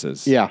front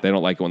offices. Yeah. They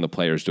don't like it when the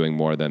player's doing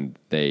more than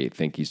they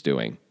think he's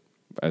doing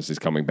as he's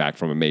coming back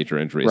from a major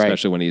injury, Right.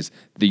 especially when he's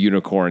the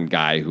unicorn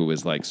guy who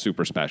is like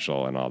super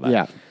special and all that.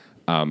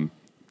 Yeah.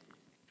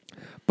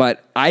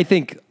 But I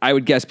think I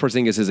would guess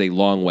Porzingis is a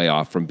long way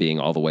off from being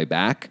all the way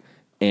back.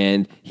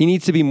 And he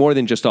needs to be more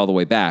than just all the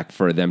way back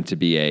for them to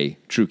be a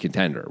true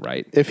contender,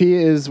 right? If he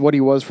is what he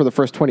was for the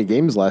first 20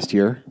 games last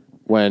year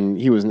when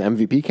he was an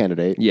MVP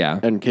candidate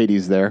and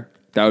KD's there.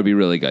 That would be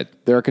really good.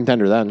 They're a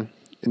contender then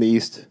in the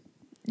East.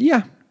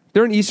 Yeah.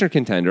 They're an Eastern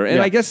contender.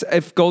 And I guess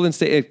if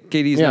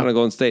KD's not on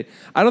Golden State,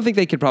 I don't think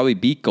they could probably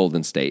beat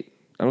Golden State.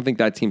 I don't think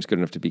that team's good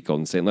enough to beat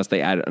Golden State unless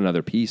they add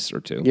another piece or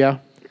two. Yeah.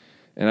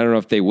 And I don't know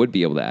if they would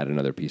be able to add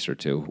another piece or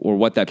two or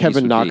what that piece would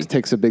Kevin Knox be.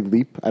 takes a big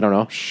leap. I don't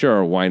know.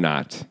 Sure, why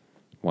not?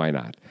 Why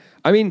not?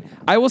 I mean,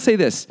 I will say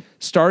this.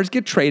 Stars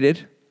get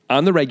traded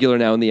on the regular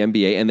now in the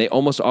NBA, and they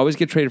almost always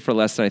get traded for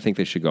less than I think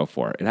they should go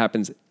for. It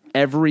happens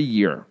every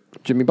year.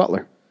 Jimmy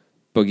Butler.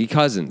 Boogie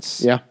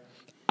Cousins. Yeah.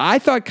 I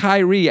thought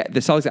Kyrie, the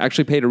Celtics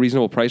actually paid a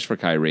reasonable price for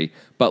Kyrie,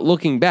 but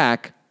looking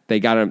back, they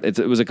got him. It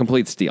was a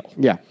complete steal.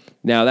 Yeah.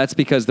 Now, that's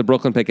because the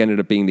Brooklyn pick ended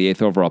up being the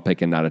 8th overall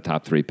pick and not a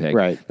top 3 pick.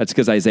 Right. That's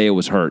because Isaiah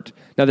was hurt.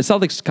 Now, the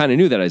Celtics kind of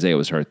knew that Isaiah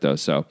was hurt, though.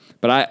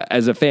 But I,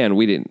 as a fan,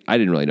 I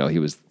didn't really know he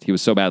was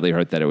so badly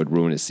hurt that it would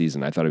ruin his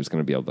season. I thought he was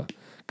going to be able to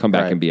come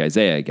back Right. and be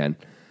Isaiah again.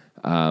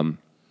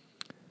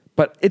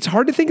 But it's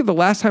hard to think of the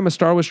last time a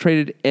star was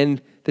traded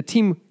and the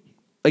team,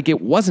 like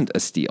it wasn't a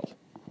steal,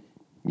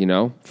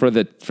 for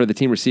the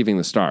team receiving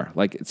the star.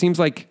 Like it seems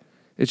like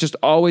it's just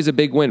always a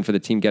big win for the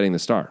team getting the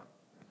star.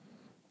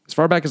 As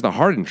far back as the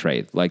Harden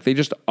trade, like you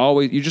just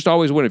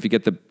always win if you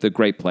get the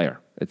great player,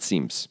 it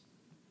seems.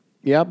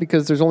 Yeah,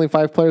 because there's only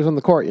 5 players on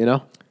the court,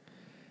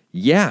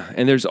 Yeah,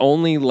 and there's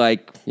only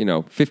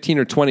 15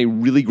 or 20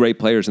 really great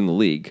players in the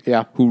league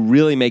who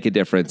really make a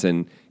difference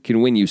and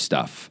can win you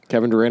stuff.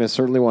 Kevin Durant is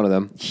certainly one of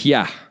them.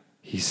 Yeah,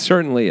 he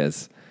certainly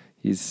is.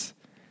 He's,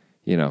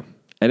 at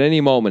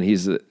any moment,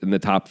 he's in the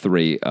top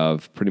 3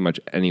 of pretty much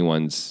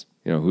anyone's,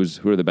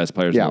 who are the best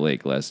players in the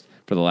league list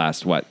for the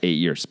last, 8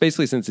 years,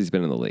 basically since he's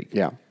been in the league.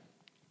 Yeah.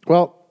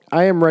 Well,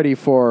 I am ready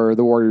for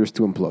the Warriors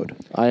to implode.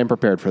 I am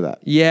prepared for that.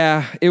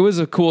 Yeah, it was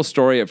a cool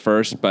story at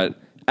first, but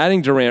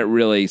adding Durant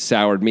really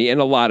soured me and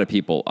a lot of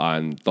people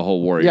on the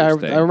whole Warriors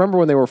thing. I remember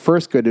when they were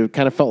first good, it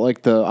kind of felt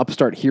like the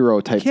upstart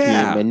hero type team,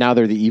 and now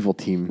they're the evil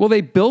team. Well,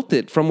 they built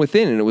it from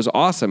within, and it was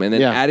awesome. And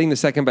then adding the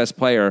second best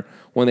player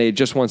when they had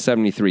just won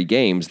 73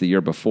 games the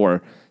year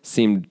before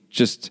seemed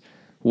just,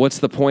 what's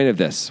the point of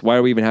this? Why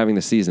are we even having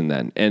the season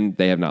then? And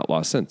they have not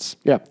lost since.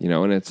 Yeah.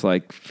 And it's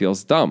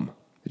feels dumb.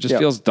 It just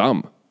feels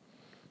dumb.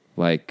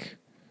 Like,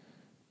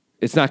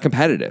 it's not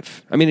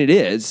competitive. I mean, it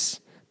is,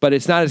 but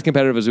it's not as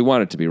competitive as we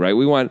want it to be, right?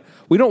 We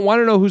don't want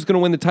to know who's going to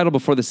win the title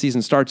before the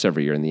season starts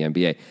every year in the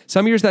NBA.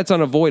 Some years that's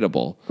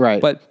unavoidable,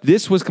 right? But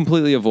this was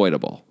completely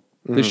avoidable.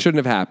 This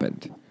shouldn't have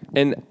happened,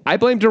 and I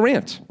blame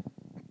Durant.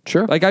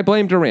 Sure, I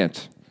blame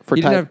Durant for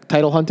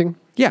title hunting.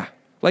 Yeah,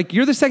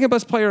 you're the second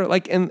best player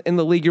in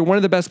the league. You're one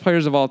of the best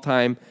players of all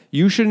time.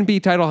 You shouldn't be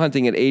title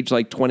hunting at age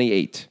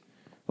 28.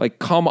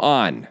 Come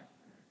on,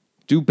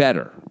 do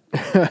better.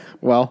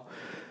 Well,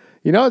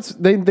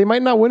 they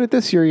might not win it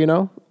this year.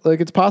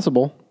 It's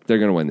possible. They're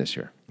going to win this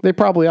year. They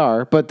probably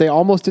are, but they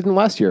almost didn't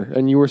last year,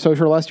 and you were so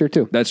sure last year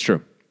too. That's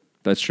true.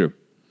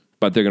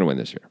 But they're going to win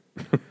this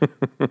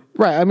year.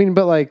 Right. I mean,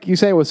 but you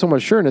say it with so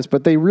much sureness,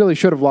 but they really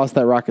should have lost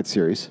that Rockets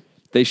series.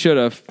 They should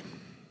have.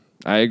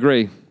 I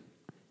agree.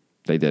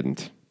 They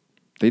didn't.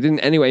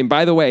 Anyway. And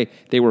by the way,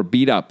 they were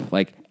beat up.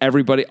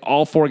 Everybody,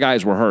 all 4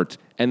 guys were hurt,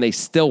 and they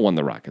still won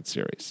the Rockets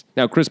series.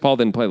 Now, Chris Paul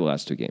didn't play the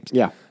last 2 games.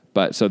 Yeah.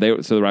 But so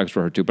the Rockets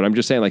were hurt too. But I'm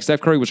just saying, Steph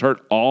Curry was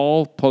hurt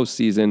all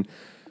postseason.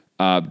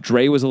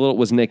 Dre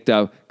was nicked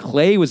up.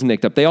 Clay was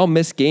nicked up. They all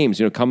missed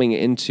games, coming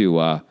into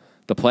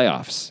the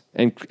playoffs.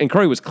 And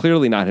Curry was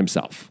clearly not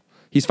himself.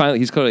 He's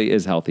clearly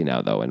is healthy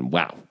now though, and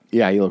wow.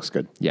 Yeah, he looks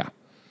good. Yeah.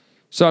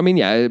 So I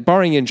mean,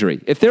 barring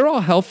injury, if they're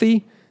all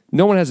healthy,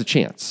 no one has a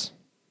chance.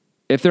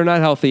 If they're not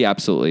healthy,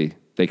 absolutely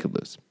they could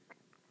lose.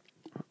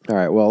 All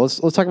right. Well, let's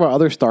talk about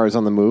other stars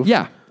on the move.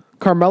 Yeah.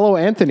 Carmello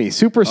Anthony,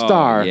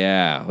 superstar. Oh,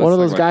 yeah. One of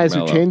those guys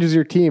who changes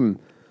your team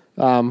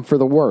for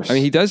the worse. I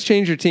mean, he does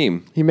change your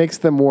team. He makes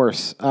them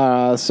worse.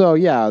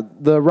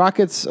 The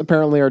Rockets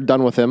apparently are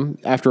done with him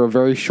after a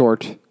very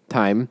short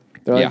time.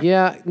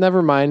 They're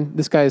never mind.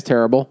 This guy is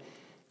terrible.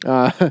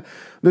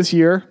 This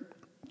year,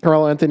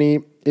 Carmello Anthony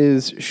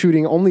is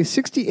shooting only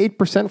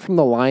 68% from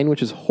the line,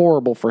 which is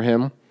horrible for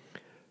him.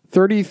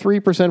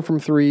 33% from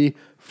 3,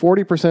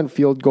 40%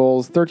 field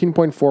goals,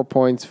 13.4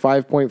 points,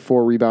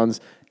 5.4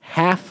 rebounds,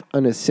 half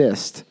an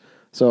assist.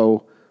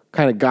 So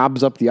kind of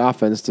gobs up the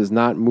offense, does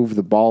not move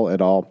the ball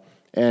at all,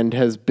 and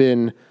has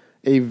been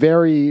a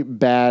very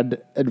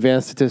bad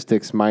advanced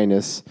statistics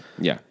minus.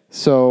 Yeah.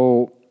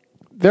 So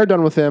they're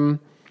done with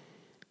him.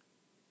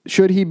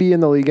 Should he be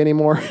in the league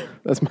anymore?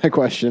 That's my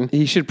question.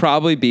 He should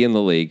probably be in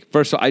the league.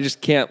 First of all, I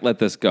just can't let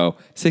this go.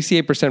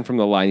 68% from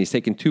the line. He's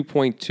taken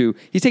 2.2.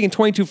 He's taken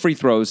 22 free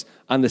throws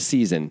on the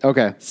season.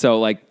 Okay.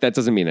 So, that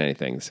doesn't mean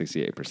anything,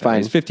 68%. Fine.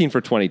 He's 15 for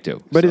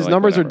 22. But his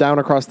numbers are down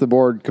across the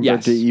board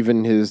compared to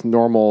even his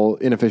normal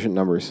inefficient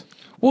numbers.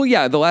 Well,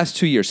 yeah, the last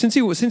 2 years. Since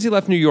he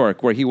left New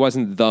York, where he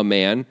wasn't the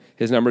man,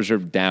 his numbers are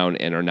down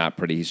and are not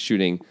pretty. He's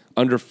shooting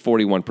under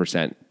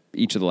 41%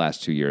 each of the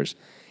last 2 years.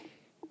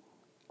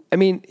 I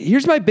mean,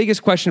 here's my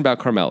biggest question about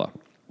Carmello.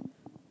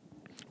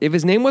 If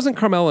his name wasn't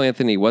Carmello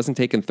Anthony, he wasn't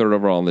taken 3rd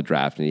overall in the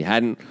draft, and he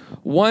hadn't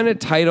won a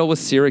title with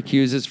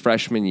Syracuse his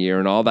freshman year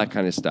and all that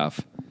kind of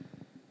stuff,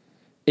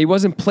 he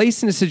wasn't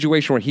placed in a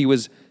situation where he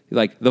was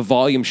the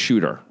volume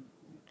shooter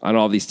on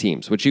all these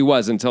teams, which he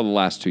was until the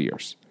last 2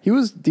 years. He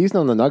was decent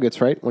on the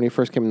Nuggets, right, when he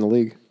first came in the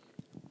league?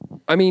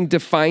 I mean,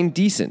 define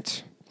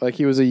decent.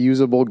 He was a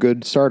usable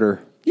good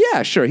starter.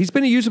 Yeah, sure. He's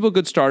been a usable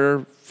good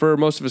starter for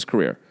most of his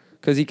career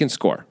because he can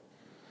score.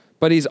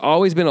 But he's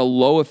always been a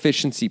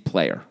low-efficiency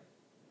player,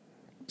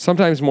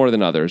 sometimes more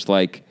than others.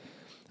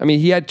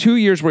 He had 2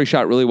 years where he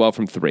shot really well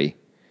from 3,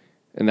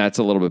 and that's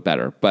a little bit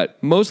better.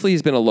 But mostly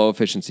he's been a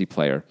low-efficiency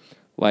player.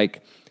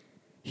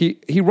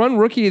 He won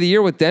Rookie of the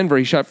Year with Denver.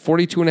 He shot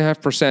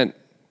 42.5%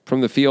 from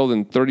the field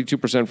and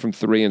 32% from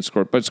 3 and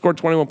scored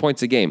 21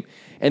 points a game.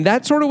 And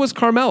that sort of was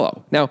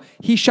Carmello. Now,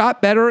 he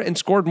shot better and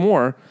scored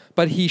more,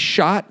 but he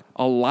shot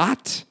a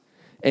lot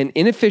and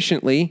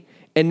inefficiently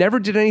and never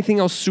did anything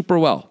else super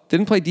well.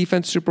 Didn't play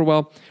defense super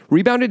well.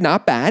 Rebounded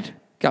not bad.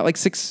 Got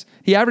 6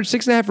 He averaged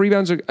 6.5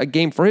 rebounds a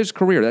game for his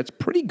career. That's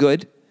pretty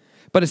good,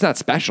 but it's not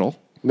special.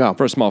 No.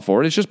 For a small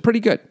forward. It's just pretty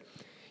good.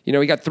 You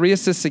know, he got 3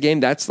 assists a game.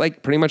 That's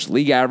like pretty much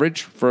league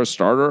average for a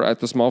starter at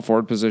the small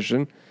forward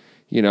position.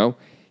 You know,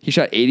 he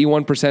shot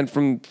 81%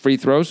 from free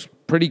throws.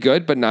 Pretty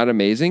good, but not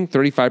amazing.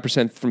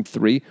 35% from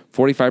 3,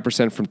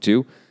 45% from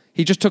 2.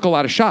 He just took a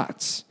lot of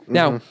shots. Mm-hmm.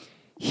 Now,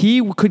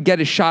 he could get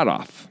his shot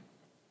off,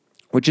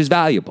 which is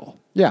valuable.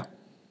 Yeah.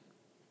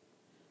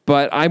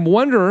 But I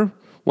wonder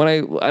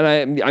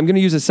I'm going to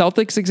use a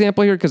Celtics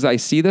example here because I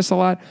see this a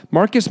lot.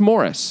 Marcus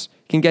Morris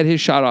can get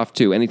his shot off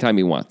too anytime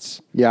he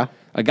wants. Yeah.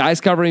 A guy's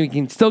covering, he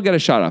can still get a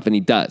shot off, and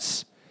he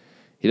does.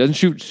 He doesn't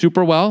shoot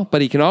super well,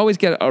 but he can always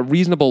get a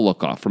reasonable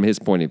look off from his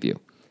point of view.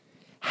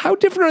 How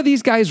different are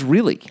these guys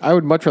really? I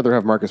would much rather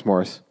have Marcus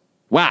Morris.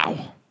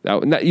 Wow. Now,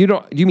 do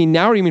you mean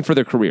now or do you mean for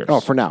their careers?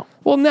 Oh, for now.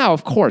 Well, now,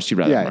 of course, you'd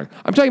rather have Marcus.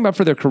 I'm talking about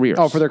for their careers.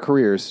 Oh, for their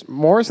careers.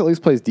 Morris at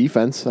least plays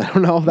defense. I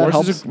don't know if that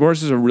helps.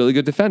 Morris is a really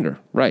good defender.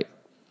 Right.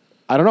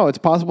 I don't know. It's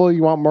possible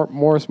you want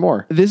Morris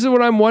more. This is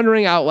what I'm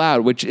wondering out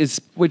loud,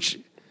 which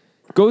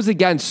goes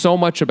against so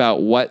much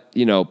about what,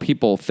 you know,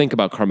 people think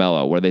about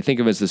Carmello, where they think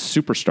of him as this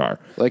superstar.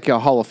 Like a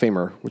Hall of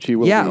Famer, which he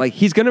will be. Like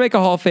he's going to make the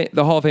Hall of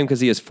Fame because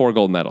he has 4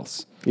 gold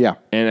medals. Yeah.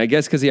 And I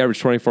guess because he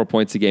averaged 24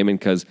 points a game and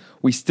because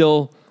we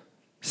still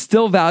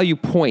value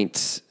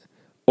points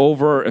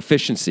over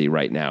efficiency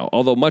right now,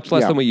 although much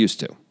less than we used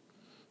to.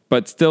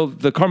 But still,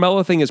 the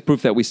Carmello thing is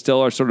proof that we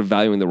still are sort of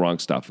valuing the wrong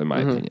stuff, in my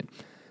opinion.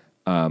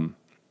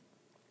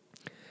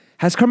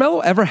 Has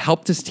Carmello ever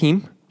helped his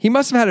team? He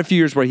must have had a few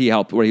years where he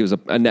helped, where he was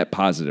a net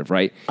positive,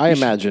 right? I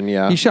imagine,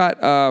 yeah. He shot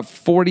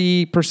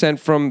 40%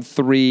 from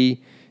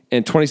 3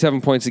 and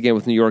 27 points a game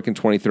with New York in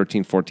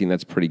 2013-14.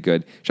 That's pretty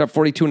good. Shot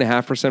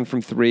 42.5%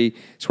 from 3,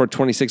 scored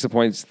 26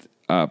 points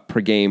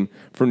per game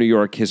for New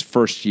York his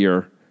first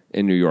year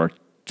in New York,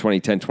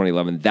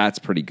 2010-2011. That's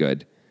pretty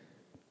good.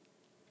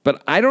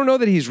 But I don't know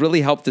that he's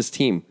really helped this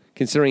team,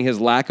 considering his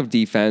lack of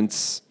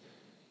defense,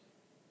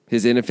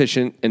 his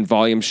inefficient and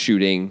volume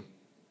shooting.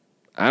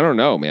 I don't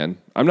know, man.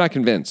 I'm not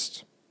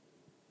convinced.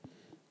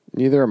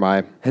 Neither am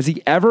I. Has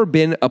he ever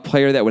been a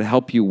player that would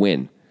help you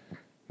win?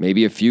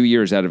 Maybe a few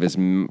years out of his,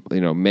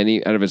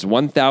 out of his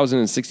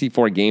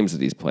 1,064 games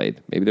that he's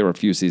played. Maybe there were a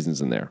few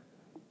seasons in there.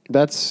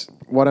 That's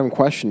what I'm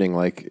questioning.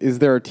 Like, is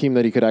there a team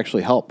that he could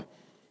actually help?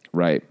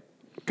 Right.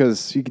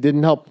 Because he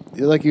didn't help.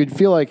 Like, you'd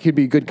feel like he'd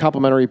be a good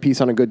complementary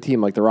piece on a good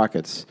team like the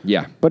Rockets.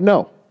 Yeah. But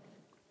no.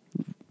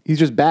 He's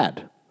just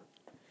bad.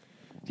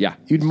 Yeah.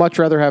 You'd much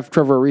rather have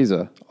Trevor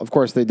Ariza. Of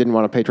course, they didn't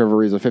want to pay Trevor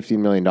Ariza $15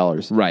 million.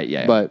 Right,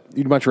 yeah. But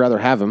you'd much rather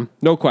have him.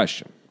 No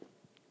question.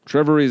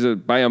 Trevor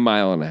Ariza by 1.5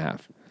 miles.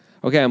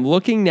 Okay, I'm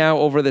looking now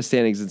over the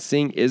standings and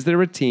seeing, is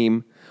there a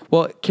team?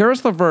 Well,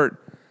 Karis LeVert,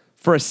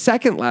 for a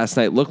second last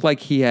night, looked like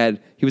he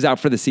was out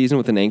for the season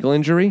with an ankle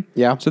injury.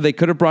 Yeah. So they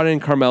could have brought in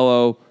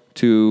Carmello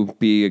to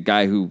be a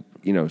guy who,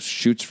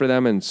 shoots for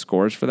them and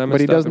scores for them. But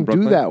he doesn't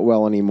do that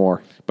well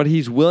anymore. But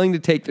he's willing to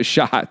take the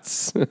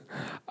shots.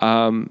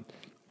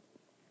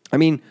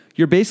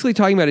 You're basically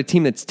talking about a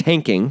team that's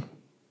tanking,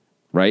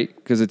 right?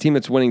 Because a team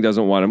that's winning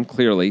doesn't want him,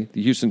 clearly.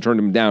 Houston turned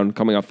him down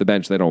coming off the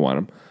bench. They don't want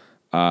him.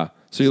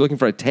 So you're looking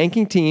for a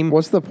tanking team.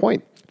 What's the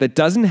point? That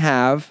doesn't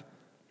have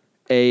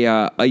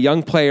a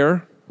young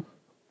player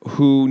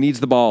who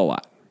needs the ball a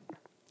lot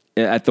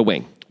at the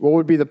wing. What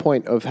would be the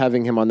point of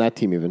having him on that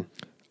team even?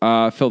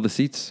 Fill the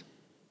seats.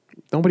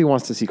 Nobody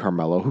wants to see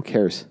Carmello. Who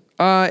cares?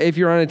 If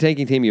you're on a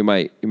tanking team, you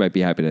might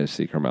be happy to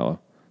see Carmello.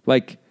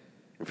 Like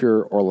if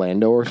you're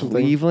Orlando or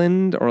something.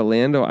 Cleveland,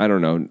 Orlando, I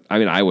don't know.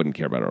 I wouldn't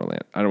care about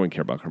Orlando. I don't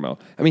care about Carmello.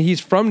 He's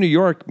from New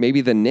York.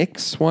 Maybe the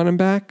Knicks want him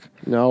back?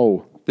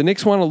 No. The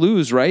Knicks want to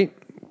lose, right?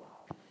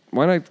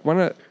 Why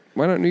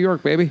not New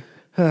York, baby?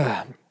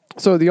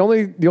 So the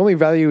only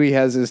value he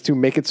has is to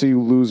make it so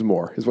you lose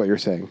more, is what you're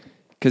saying.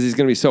 Because he's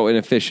going to be so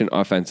inefficient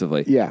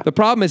offensively. Yeah. The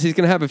problem is he's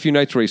going to have a few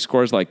nights where he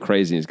scores like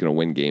crazy and he's going to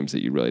win games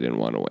that you really didn't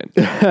want to win.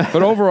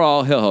 But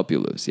overall, he'll help you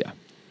lose, yeah.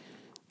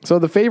 So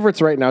the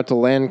favorites right now to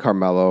land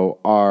Carmello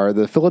are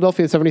the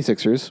Philadelphia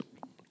 76ers,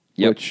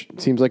 which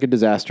seems like a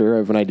disaster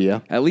of an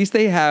idea. At least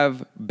they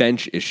have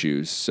bench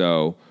issues,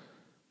 so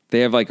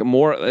they have like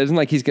more. It isn't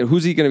like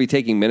who's he going to be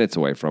taking minutes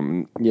away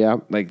from? Yeah.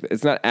 Like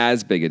it's not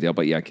as big a deal,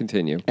 but yeah,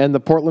 continue. And the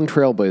Portland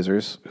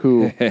Trailblazers,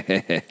 who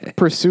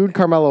pursued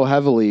Carmello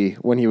heavily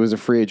when he was a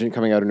free agent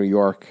coming out of New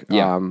York.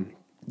 Yeah.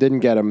 Didn't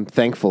get him,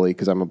 thankfully,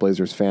 because I'm a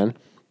Blazers fan,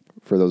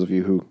 for those of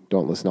you who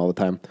don't listen all the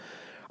time.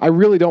 I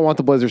really don't want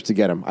the Blazers to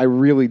get him. I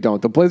really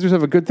don't. The Blazers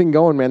have a good thing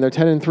going, man. They're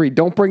 10-3.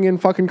 Don't bring in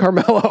fucking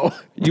Carmello.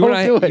 You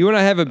and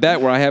I have a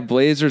bet where I have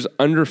Blazers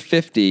under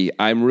 50.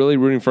 I'm really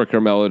rooting for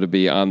Carmello to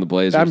be on the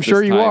Blazers. I'm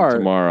sure you are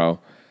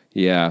tomorrow.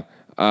 Yeah.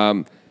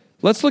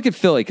 Let's look at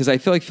Philly because I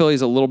feel like Philly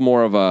is a little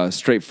more of a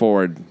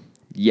straightforward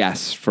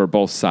yes for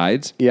both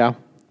sides. Yeah.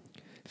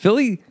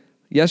 Philly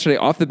yesterday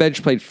off the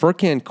bench played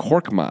Furkan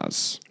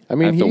Korkmaz.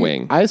 At the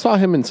wing. I saw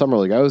him in Summer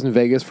League. I was in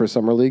Vegas for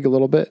Summer League a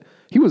little bit.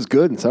 He was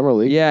good in Summer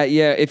League. Yeah.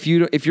 If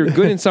you're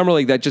good in Summer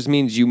League, that just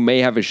means you may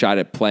have a shot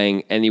at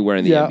playing anywhere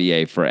in the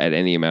NBA at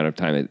any amount of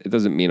time. It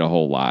doesn't mean a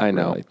whole lot. I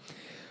know. Really.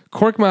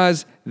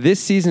 Korkmaz this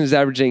season is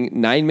averaging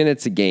 9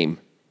 minutes a game.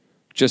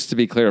 Just to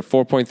be clear,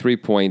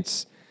 4.3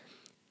 points.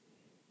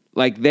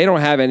 Like, they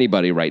don't have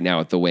anybody right now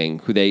at the wing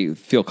who they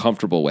feel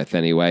comfortable with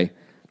anyway.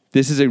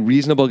 This is a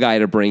reasonable guy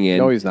to bring in.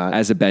 No, he's not.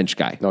 As a bench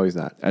guy. No, he's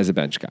not. As a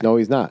bench guy. No,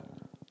 he's not.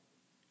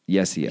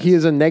 Yes, he is. He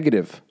is a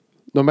negative,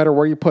 no matter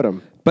where you put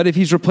him. But if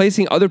he's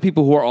replacing other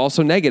people who are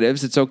also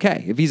negatives, it's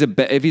okay. If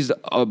he's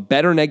a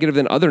better negative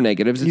than other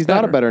negatives, He's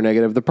not a better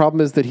negative. The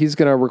problem is that he's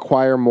going to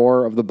require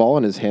more of the ball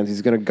in his hands.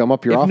 He's going to gum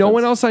up your offense. If no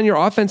one else on your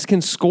offense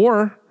can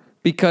score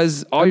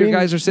because your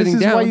guys are sitting down.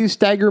 This is why you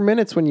stagger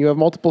minutes when you have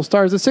multiple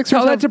stars. The Sixers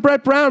tell that to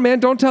Brett Brown, man.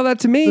 Don't tell that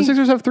to me. The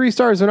Sixers have 3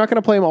 stars. They're not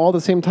going to play them all at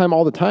the same time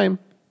all the time.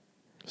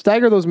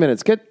 Stagger those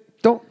minutes.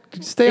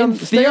 Stay on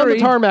the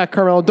tarmac,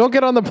 Carmello. Don't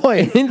get on the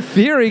plane. In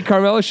theory,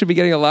 Carmello should be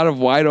getting a lot of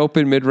wide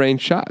open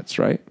mid-range shots,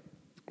 right?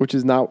 Which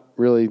is not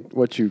really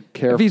what you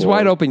care for. If he's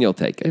wide open, you'll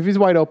take it. If he's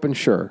wide open,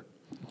 sure.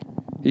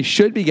 He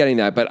should be getting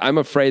that, but I'm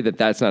afraid that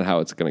that's not how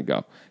it's going to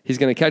go. He's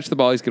going to catch the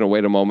ball. He's going to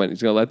wait a moment.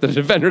 He's going to let the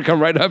defender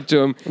come right up to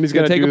him. And he's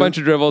going to take a bunch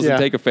of dribbles and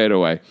take a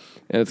fadeaway.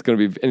 And he's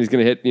going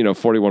to hit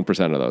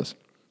 41% of those.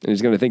 And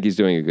he's going to think he's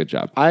doing a good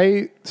job.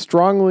 I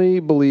strongly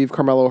believe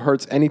Carmello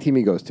hurts any team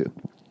he goes to.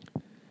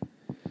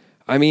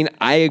 I mean,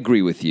 I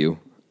agree with you.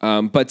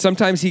 But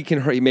sometimes he can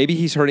hurt. Maybe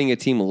he's hurting a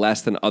team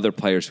less than other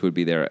players who would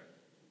be there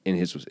in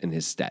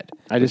his stead.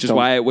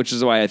 Which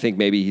is why I think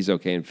maybe he's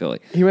okay in Philly.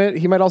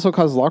 He might also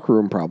cause locker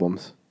room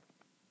problems.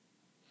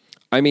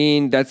 I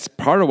mean, that's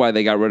part of why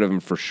they got rid of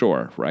him for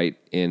sure, right?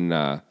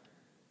 In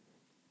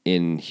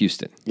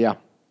Houston. Yeah.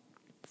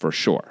 For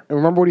sure. And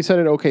remember what he said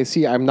at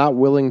OKC, I'm not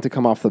willing to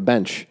come off the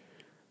bench.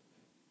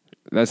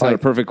 That's not a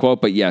perfect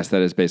quote, but yes,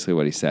 that is basically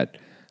what he said.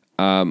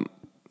 Well,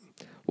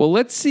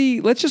 let's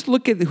see. Let's just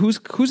look at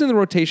who's in the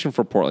rotation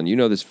for Portland. You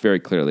know this very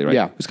clearly, right?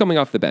 Yeah. Who's coming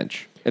off the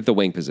bench at the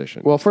wing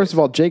position? Well, first of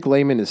all, Jake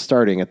Layman is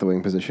starting at the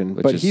wing position,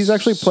 but he's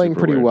actually playing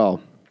pretty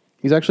well.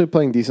 He's actually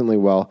playing decently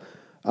well.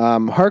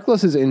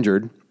 Harkless is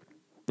injured.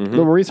 Mm-hmm.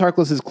 But Maurice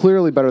Harkless is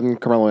clearly better than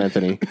Carmelo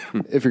Anthony,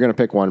 if you're going to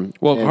pick one.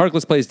 Well,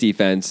 Harkless plays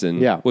defense and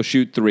will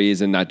shoot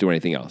threes and not do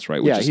anything else,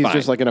 right? Which is he's fine.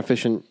 Just like an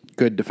efficient,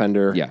 good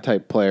defender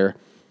type player.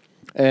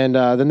 And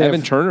then they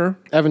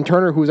Evan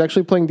Turner, who's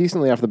actually playing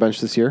decently off the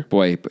bench this year.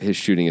 Boy, his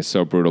shooting is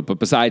so brutal. But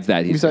besides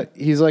that,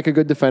 he's like a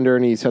good defender,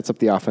 and he sets up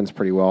the offense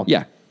pretty well.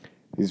 Yeah.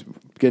 He's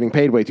getting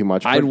paid way too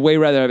much. I'd way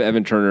rather have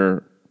Evan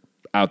Turner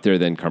out there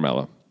than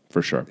Carmello,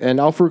 for sure. And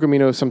Al-Farouq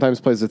Amino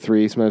sometimes plays the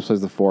 3, sometimes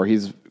plays the 4.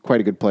 He's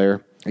quite a good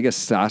player. I guess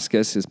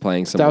Stauskas is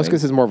playing some.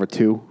 Stauskas is more of a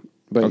 2,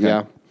 but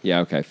okay.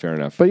 Yeah, okay, fair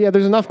enough. But yeah,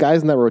 there's enough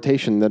guys in that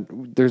rotation that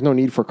there's no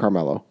need for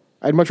Carmello.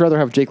 I'd much rather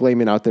have Jake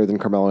Layman out there than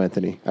Carmelo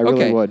Anthony. I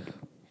really would.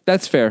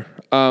 That's fair.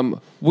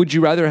 Would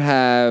you rather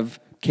have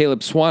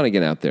Caleb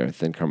Swanigan out there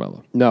than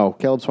Carmello? No,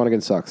 Caleb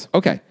Swanigan sucks.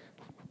 Okay,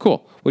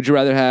 cool. Would you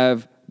rather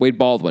have Wade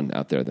Baldwin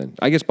out there then?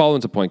 I guess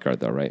Baldwin's a point guard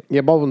though, right?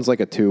 Yeah, Baldwin's like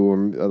a 2, or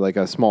like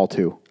a small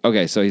 2.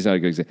 Okay, so he's not a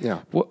good example.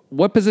 Yeah.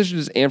 What position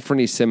does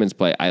Anthony Simmons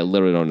play? I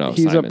literally don't know.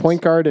 He's a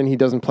point guard, and he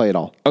doesn't play at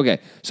all. Okay,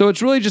 so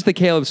it's really just the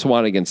Caleb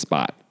Swanigan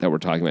spot that we're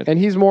talking about. And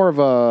he's more of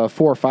a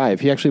 4 or 5.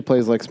 He actually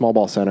plays like small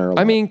ball center.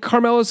 I mean,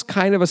 Carmelo's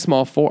kind of a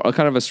small 4,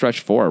 kind of a stretch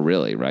 4,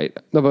 really, right?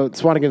 No, but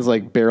Swanigan's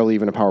like barely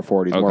even a power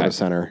forward. He's more of a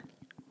center.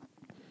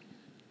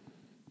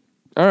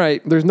 All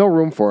right. There's no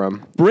room for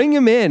him. Bring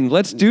him in.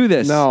 Let's do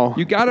this. No.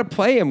 You got to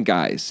play him,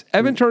 guys.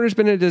 Evan Turner's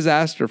been a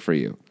disaster for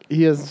you.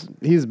 He's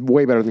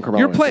way better than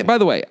Carmelo. You're playing. By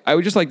the way, I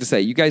would just like to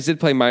say, you guys did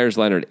play Myers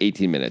Leonard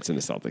 18 minutes in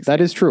the Celtics.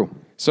 That is true.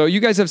 So you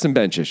guys have some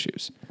bench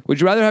issues. Would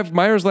you rather have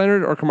Myers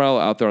Leonard or Carmelo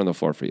out there on the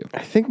floor for you?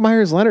 I think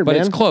Myers Leonard, but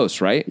man. It's close,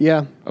 right?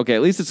 Yeah. Okay,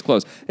 at least it's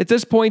close. At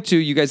this point, too,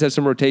 you guys have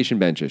some rotation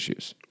bench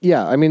issues.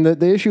 Yeah, I mean,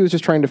 the issue is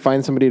just trying to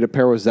find somebody to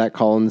pair with Zach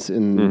Collins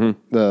in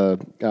the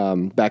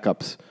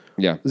backups.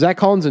 Yeah. Zach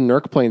Collins and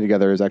Nurk playing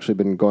together has actually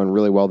been going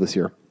really well this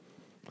year.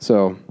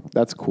 So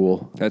that's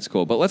cool. That's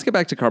cool. But let's get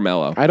back to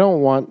Carmelo. I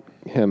don't want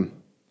him.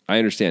 I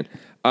understand.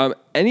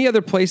 Any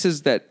other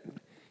places that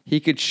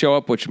he could show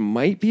up which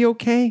might be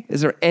okay?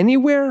 Is there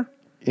anywhere?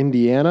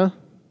 Indiana?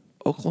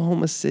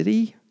 Oklahoma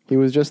City? He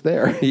was just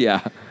there.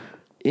 Yeah.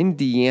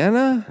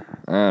 Indiana?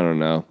 I don't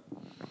know.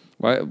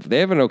 Why they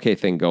have an okay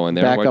thing going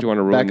there. Why do you want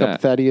to ruin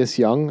that? Thaddeus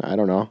Young? I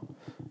don't know.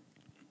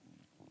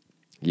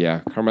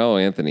 Yeah, Carmelo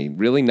Anthony.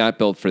 Really not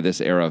built for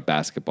this era of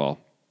basketball.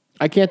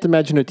 I can't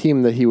imagine a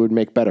team that he would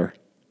make better.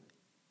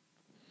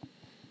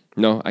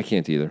 No, I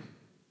can't either.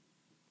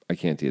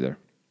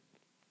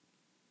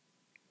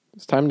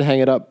 It's time to hang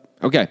it up.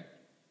 Okay.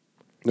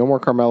 No more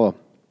Carmelo.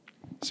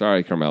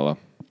 Sorry, Carmelo.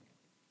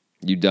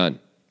 You done.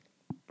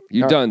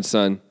 You done,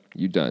 son.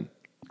 You done.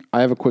 I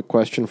have a quick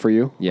question for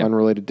you,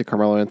 unrelated to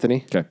Carmelo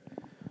Anthony. Okay.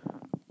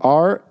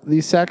 Are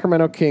the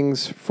Sacramento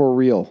Kings for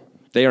real?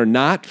 They are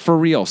not for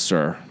real,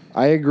 sir.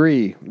 I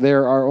agree.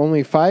 There are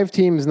only 5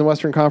 teams in the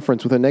Western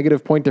Conference with a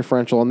negative point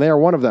differential, and they are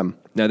one of them.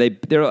 Now,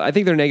 I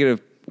think they're -1.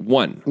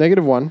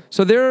 -1.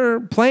 So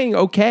they're playing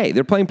okay.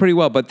 They're playing pretty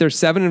well, but they're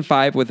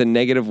 7-5 with a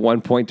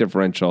 -1 point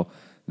differential.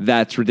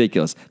 That's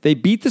ridiculous. They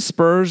beat the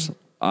Spurs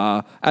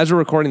as we're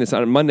recording this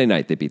on Monday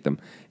night. They beat them.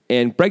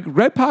 And Greg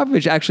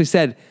Popovich actually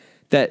said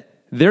that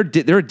they're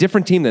a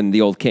different team than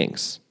the old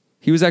Kings.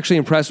 He was actually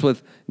impressed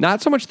with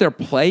not so much their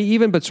play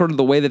even, but sort of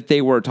the way that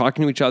they were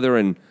talking to each other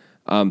and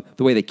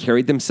the way they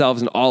carried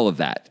themselves and all of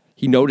that.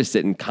 He noticed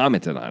it and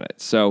commented on it.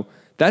 So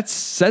that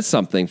says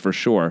something for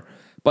sure.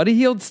 Buddy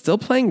Hield's still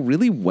playing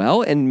really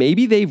well, and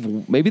maybe they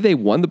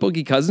won the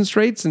Boogie Cousins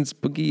trade since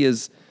Boogie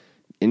is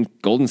in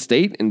Golden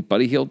State and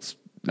Buddy Hield's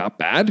not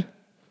bad.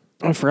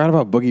 I forgot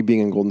about Boogie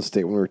being in Golden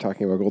State when we were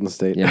talking about Golden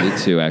State. Yeah, me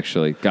too,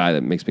 actually. God,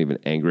 that makes me even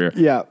angrier.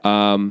 Yeah.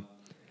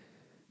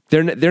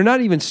 They're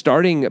not even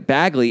starting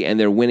Bagley, and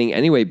they're winning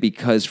anyway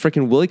because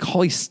freaking Willie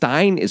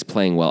Cauley-Stein is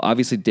playing well.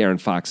 Obviously, Darren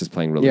Fox is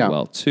playing really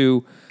well,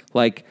 too.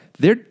 Like,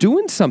 they're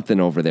doing something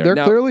over there.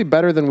 They're clearly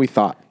better than we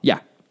thought. Yeah.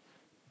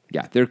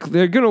 Yeah, they're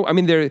going to, I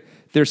mean, they're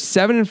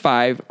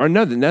 7-5, or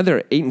no, now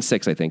they're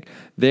 8-6, I think.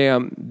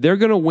 They're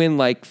going to win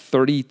like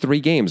 33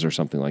 games or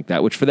something like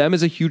that, which for them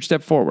is a huge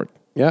step forward.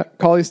 Yeah,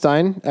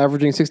 Cauley-Stein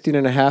averaging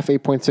 16.5,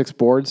 8.6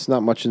 boards.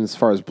 Not much as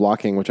far as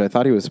blocking, which I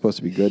thought he was supposed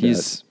to be good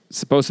He's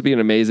supposed to be an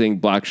amazing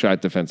block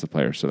shot defensive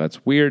player, so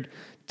that's weird.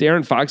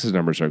 Darren Fox's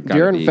numbers are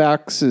Darren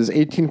Fox is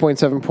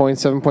 18.7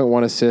 points,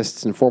 7.1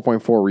 assists, and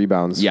 4.4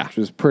 rebounds, which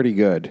is pretty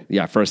good.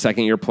 Yeah, for a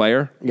second-year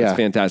player, that's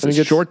fantastic. He's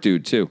a short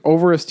dude, too.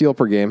 Over a steal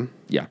per game.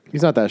 Yeah.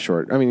 He's not that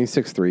short. I mean, he's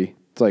 6'3".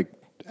 It's like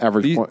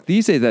average point.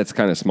 These days, that's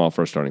kind of small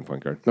for a starting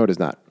point guard. No, it is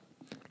not.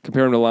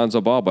 Compare him to Lonzo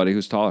Ball, buddy,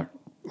 who's taller.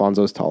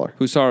 Lonzo's taller.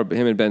 Who saw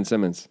him and Ben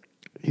Simmons?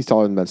 He's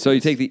taller than Ben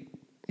Simmons. So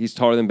he's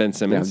taller than Ben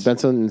Simmons? Yeah, Ben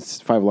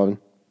Simmons 5'11".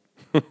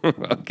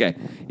 Okay.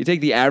 You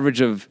take the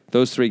average of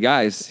those three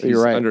guys,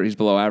 he's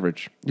below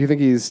average. Do you think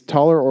he's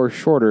taller or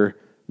shorter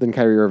than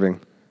Kyrie Irving?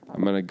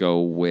 I'm going to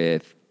go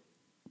with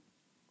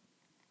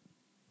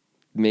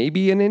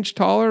maybe an inch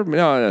taller.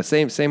 No,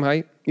 same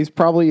height. He's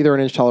probably either an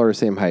inch taller or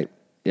same height.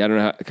 Yeah, I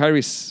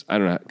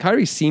don't know.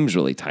 Kyrie seems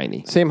really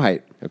tiny. Same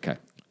height. Okay.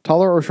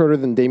 Taller or shorter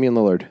than Damian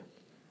Lillard?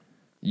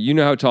 You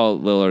know how tall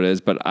Lillard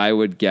is, but I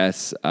would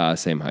guess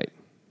same height.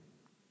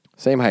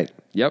 Same height.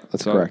 Yep.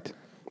 That's correct.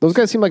 Those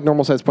guys seem like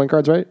normal-sized point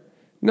guards, right?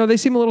 No, they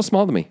seem a little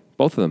small to me,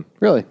 both of them.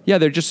 Really? Yeah,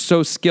 they're just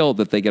so skilled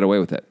that they get away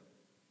with it.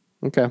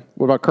 Okay.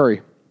 What about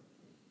Curry?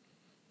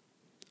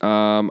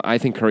 I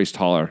think Curry's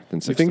taller than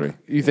 6'3".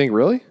 You think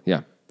really?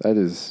 Yeah. That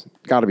is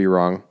got to be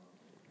wrong.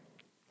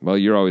 Well,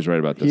 you're always right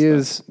about this. He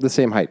is the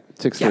same height,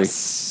 6'3".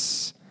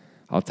 Yes.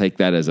 I'll take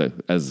that as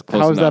close enough.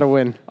 How is that a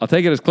win? I'll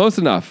take it as close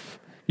enough.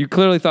 You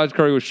clearly thought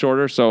Curry was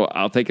shorter, so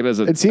I'll take it as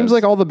a... It seems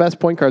like all the best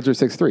point guards are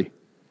 6'3".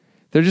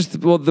 They're just...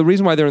 Well, the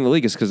reason why they're in the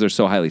league is because they're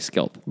so highly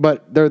skilled.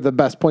 But they're the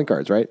best point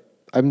guards, right?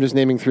 I'm just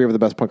naming three of the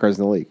best point guards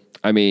in the league.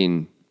 I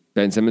mean,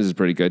 Ben Simmons is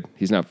pretty good.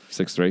 He's not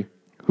 6'3".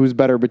 Who's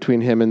better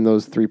between him and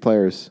those three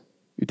players?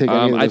 You take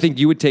any of those? I think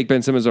you would take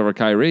Ben Simmons over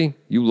Kyrie.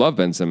 You love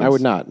Ben Simmons. I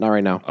would not. Not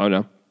right now. Oh,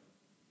 no?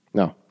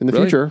 No. In the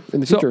Really? future. In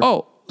the future.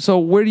 So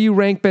where do you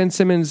rank Ben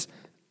Simmons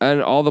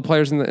and all the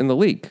players in the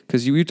league?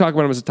 Because you talk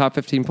about him as a top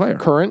 15 player.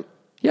 Current?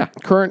 Yeah.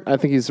 Current, I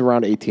think he's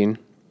around 18.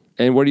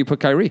 And where do you put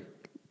Kyrie?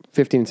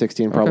 15,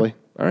 16 probably. Okay.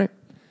 All right.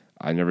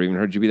 I never even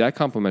heard you be that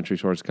complimentary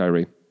towards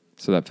Kyrie.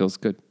 So that feels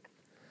good.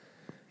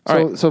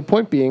 So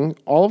point being,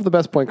 all of the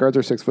best point guards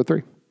are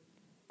 6'3".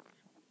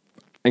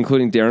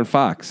 Including Darren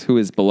Fox, who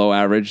is below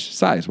average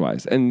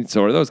size-wise. And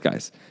so are those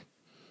guys.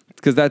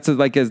 Because that's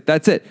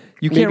it.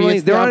 You can't Maybe really...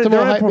 it's the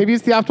optimal height. Maybe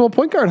it's the optimal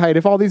point guard height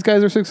if all these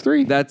guys are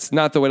 6'3". That's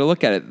not the way to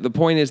look at it. The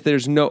point is there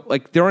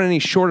aren't any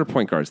shorter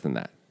point guards than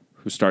that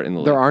who start in the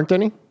league. There aren't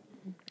any?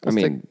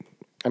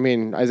 I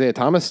mean, Isaiah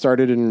Thomas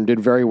started and did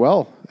very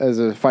well as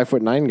a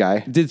 5'9" guy.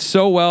 did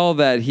so well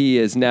that he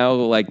is now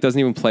doesn't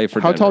even play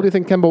for How Denver. tall do you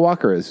think Kemba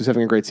Walker is, who's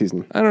having a great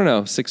season? I don't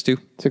know, 6'2".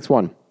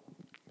 6'1".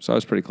 So I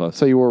was pretty close.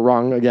 So you were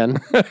wrong again.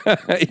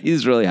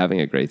 He's really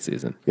having a great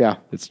season. Yeah.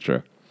 It's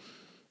true.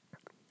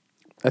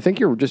 I think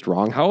you're just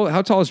wrong.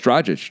 How tall is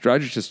Dragic?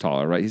 Dragic is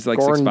taller, right? He's like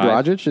 6'5". Goran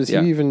Dragic, is he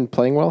even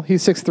playing well?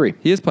 He's 6'3".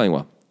 He is playing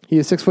well. He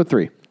is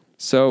 6'3".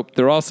 So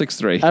they're all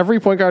 6'3". Every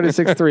point guard is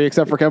 6'3"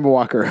 except for Kemba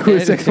Walker, who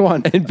is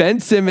 6'1". And Ben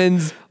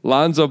Simmons,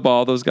 Lonzo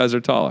Ball, those guys are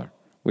taller.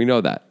 We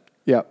know that.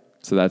 Yep.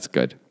 So that's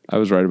good. I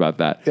was right about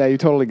that. Yeah, you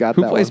totally got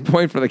Who that plays one.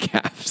 point for the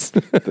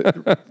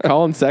Cavs?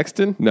 Colin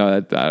Sexton?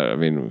 No, I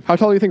mean... How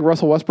tall do you think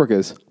Russell Westbrook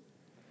is?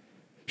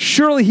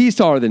 Surely he's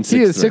taller than 6'3".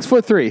 He is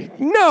 6'3".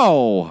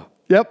 No!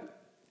 Yep.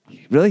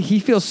 Really? He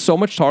feels so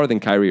much taller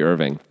than Kyrie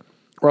Irving.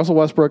 Russell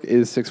Westbrook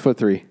is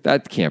 6'3".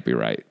 That can't be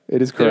right.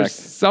 It is correct.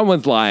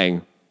 Someone's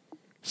lying.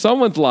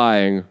 Someone's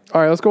lying.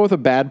 All right, let's go with a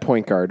bad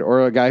point guard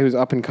or a guy who's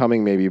up and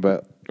coming maybe,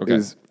 but Okay.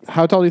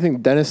 how tall do you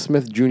think Dennis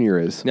Smith Jr.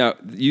 is? Now,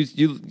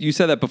 you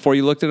said that before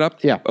you looked it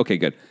up? Yeah. Okay,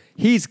 good.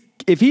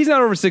 If he's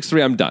not over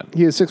 6'3", I'm done.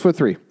 He is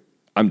 6'3".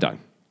 I'm done.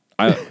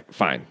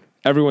 Fine.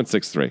 Everyone's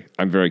 6'3".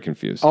 I'm very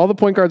confused. All the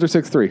point guards are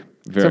 6'3",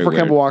 except for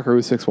weird. Kemba Walker,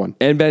 who's 6'1".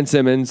 And Ben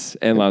Simmons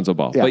and Lonzo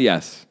Ball. Yeah. But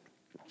yes,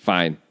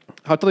 fine.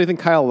 How tall do you think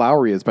Kyle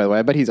Lowry is, by the way?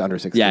 I bet he's under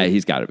 6'3". Yeah,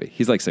 he's got to be.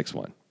 He's like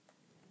 6'1".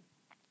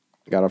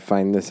 Got to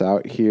find this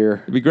out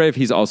here. It'd be great if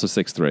he's also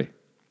 6'3".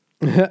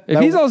 If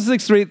he's also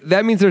 6'3",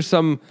 that means there's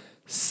some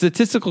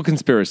statistical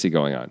conspiracy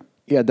going on.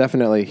 Yeah,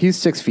 definitely. He's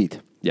 6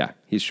 feet. Yeah,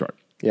 he's short.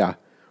 Yeah.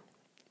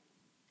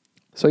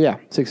 So yeah,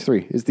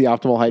 6'3" is the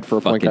optimal height for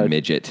a point Fucking guard.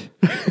 midget.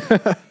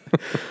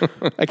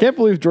 I can't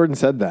believe Jordan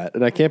said that,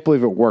 and I can't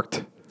believe it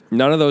worked.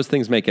 None of those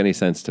things make any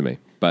sense to me.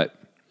 But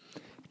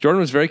Jordan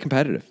was very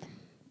competitive.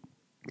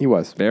 He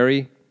was.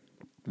 Very,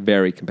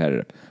 very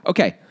competitive.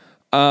 Okay.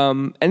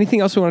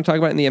 Anything else we want to talk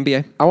about in the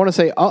NBA? I want to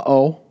say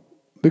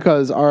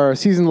because our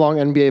season-long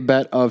NBA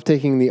bet of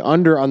taking the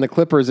under on the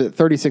Clippers at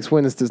 36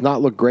 wins does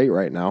not look great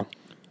right now.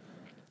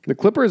 The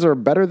Clippers are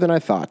better than I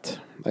thought,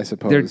 I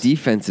suppose. Their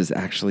defense is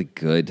actually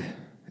good.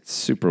 It's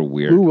super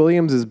weird. Lou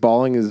Williams is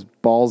balling his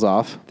balls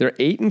off. They're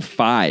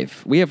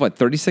 8-5. We have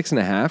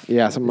 36.5?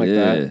 Yeah, something like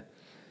that.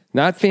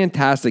 Not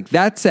fantastic.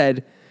 That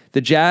said,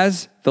 the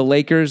Jazz, the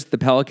Lakers, the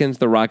Pelicans,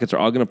 the Rockets are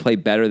all going to play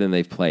better than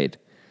they've played.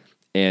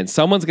 And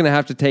someone's going to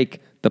have to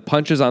take the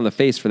punches on the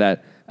face for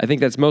that. I think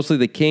that's mostly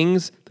the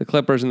Kings, the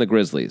Clippers, and the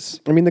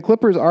Grizzlies. I mean, the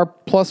Clippers are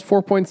plus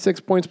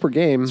 4.6 points per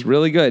game. It's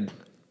really good.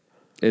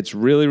 It's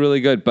really, really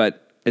good.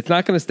 But it's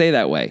not going to stay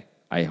that way,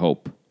 I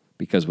hope,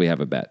 because we have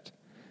a bet.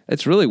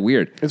 It's really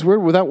weird. It's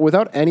weird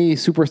without any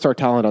superstar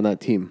talent on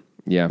that team.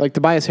 Yeah. Like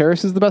Tobias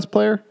Harris is the best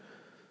player.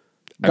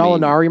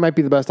 Gallinari might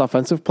be the best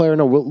offensive player.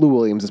 No, Lou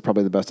Williams is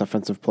probably the best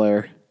offensive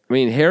player. I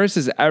mean, Harris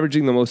is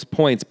averaging the most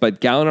points,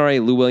 but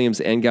Gallinari, Lou Williams,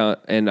 and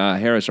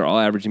Harris are all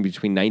averaging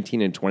between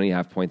 19 and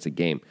 20.5 points a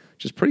game,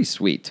 which is pretty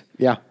sweet.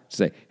 Yeah. To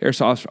say.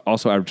 Harris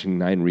also averaging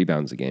 9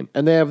 rebounds a game.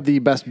 And they have the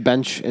best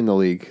bench in the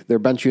league. Their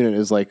bench unit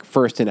is like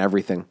first in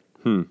everything.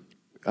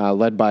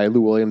 Led by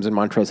Lou Williams and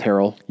Montrezl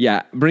Harrell.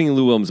 Yeah, bringing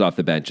Lou Williams off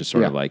the bench is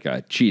sort of Yeah. like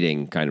a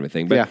cheating kind of a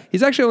thing. But Yeah.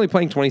 he's actually only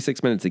playing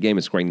 26 minutes a game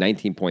and scoring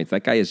 19 points.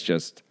 That guy is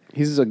just,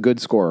 He's a good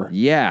scorer.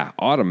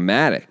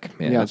 automatic,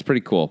 man. Yeah. That's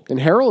pretty cool. And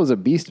Harrell is a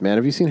beast, man.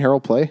 Have you seen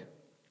Harrell play?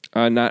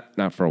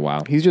 Not for a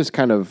while. He's just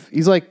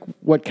he's like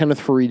what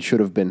Kenneth Faried should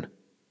have been,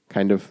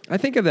 kind of. I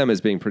think of them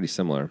as being pretty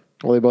similar.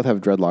 Well, they both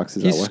have dreadlocks.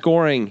 Is that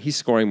why? He's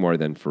scoring more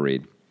than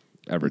Fareed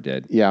ever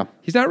did. Yeah.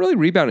 He's not really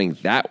rebounding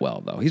that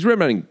well, though. He's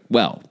rebounding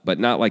well, but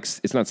not like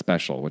it's not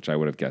special, which I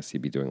would have guessed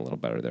he'd be doing a little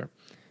better there.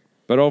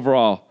 But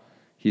overall,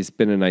 he's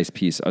been a nice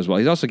piece as well.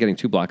 He's also getting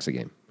 2 blocks a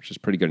game, which is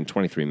pretty good in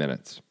 23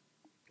 minutes.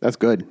 That's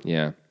good.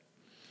 Yeah.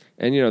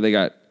 And, they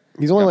got...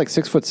 He's only like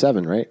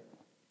 6'7", right?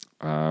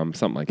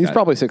 Something like He's that.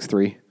 probably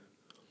 6'3".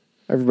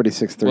 Everybody's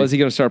 6'3". Well, is he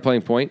going to start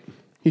playing point?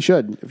 He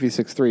should, if he's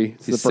 6'3".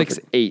 It's He's the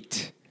perfect-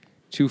 6'8",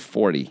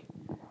 240.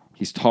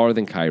 He's taller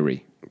than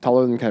Kyrie.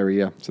 Taller than Kyrie,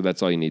 yeah. So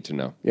that's all you need to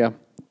know. Yeah.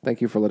 Thank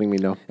you for letting me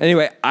know.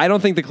 Anyway, I don't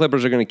think the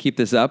Clippers are going to keep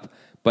this up,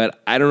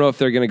 but I don't know if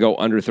they're going to go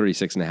under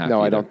 36.5. No,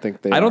 I either. don't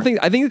think they I are. think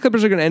the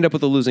Clippers are going to end up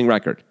with a losing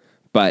record,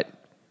 but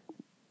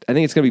I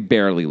think it's going to be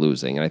barely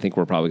losing, and I think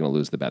we're probably going to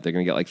lose the bet. They're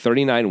going to get like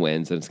 39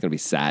 wins, and it's going to be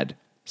sad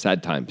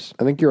times.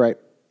 I think you're right.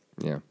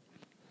 Yeah.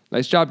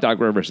 Nice job, Doc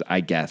Rivers,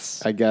 I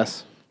guess.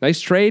 Nice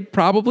trade,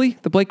 probably.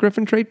 The Blake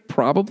Griffin trade,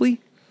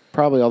 probably.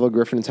 Probably, although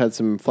Griffin's had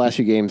some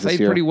flashy games this Played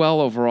year. pretty well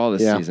overall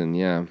this Yeah. season,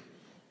 yeah.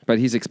 But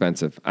he's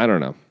expensive. I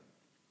don't know.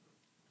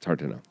 It's hard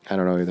to know. I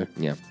don't know either.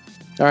 Yeah.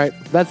 All right,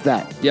 that's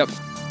that. Yep.